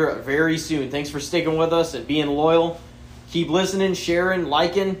here very soon. Thanks for sticking with us and being loyal. Keep listening, sharing,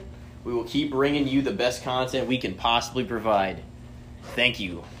 liking. We will keep bringing you the best content we can possibly provide. Thank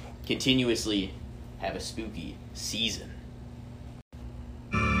you continuously have a spooky season.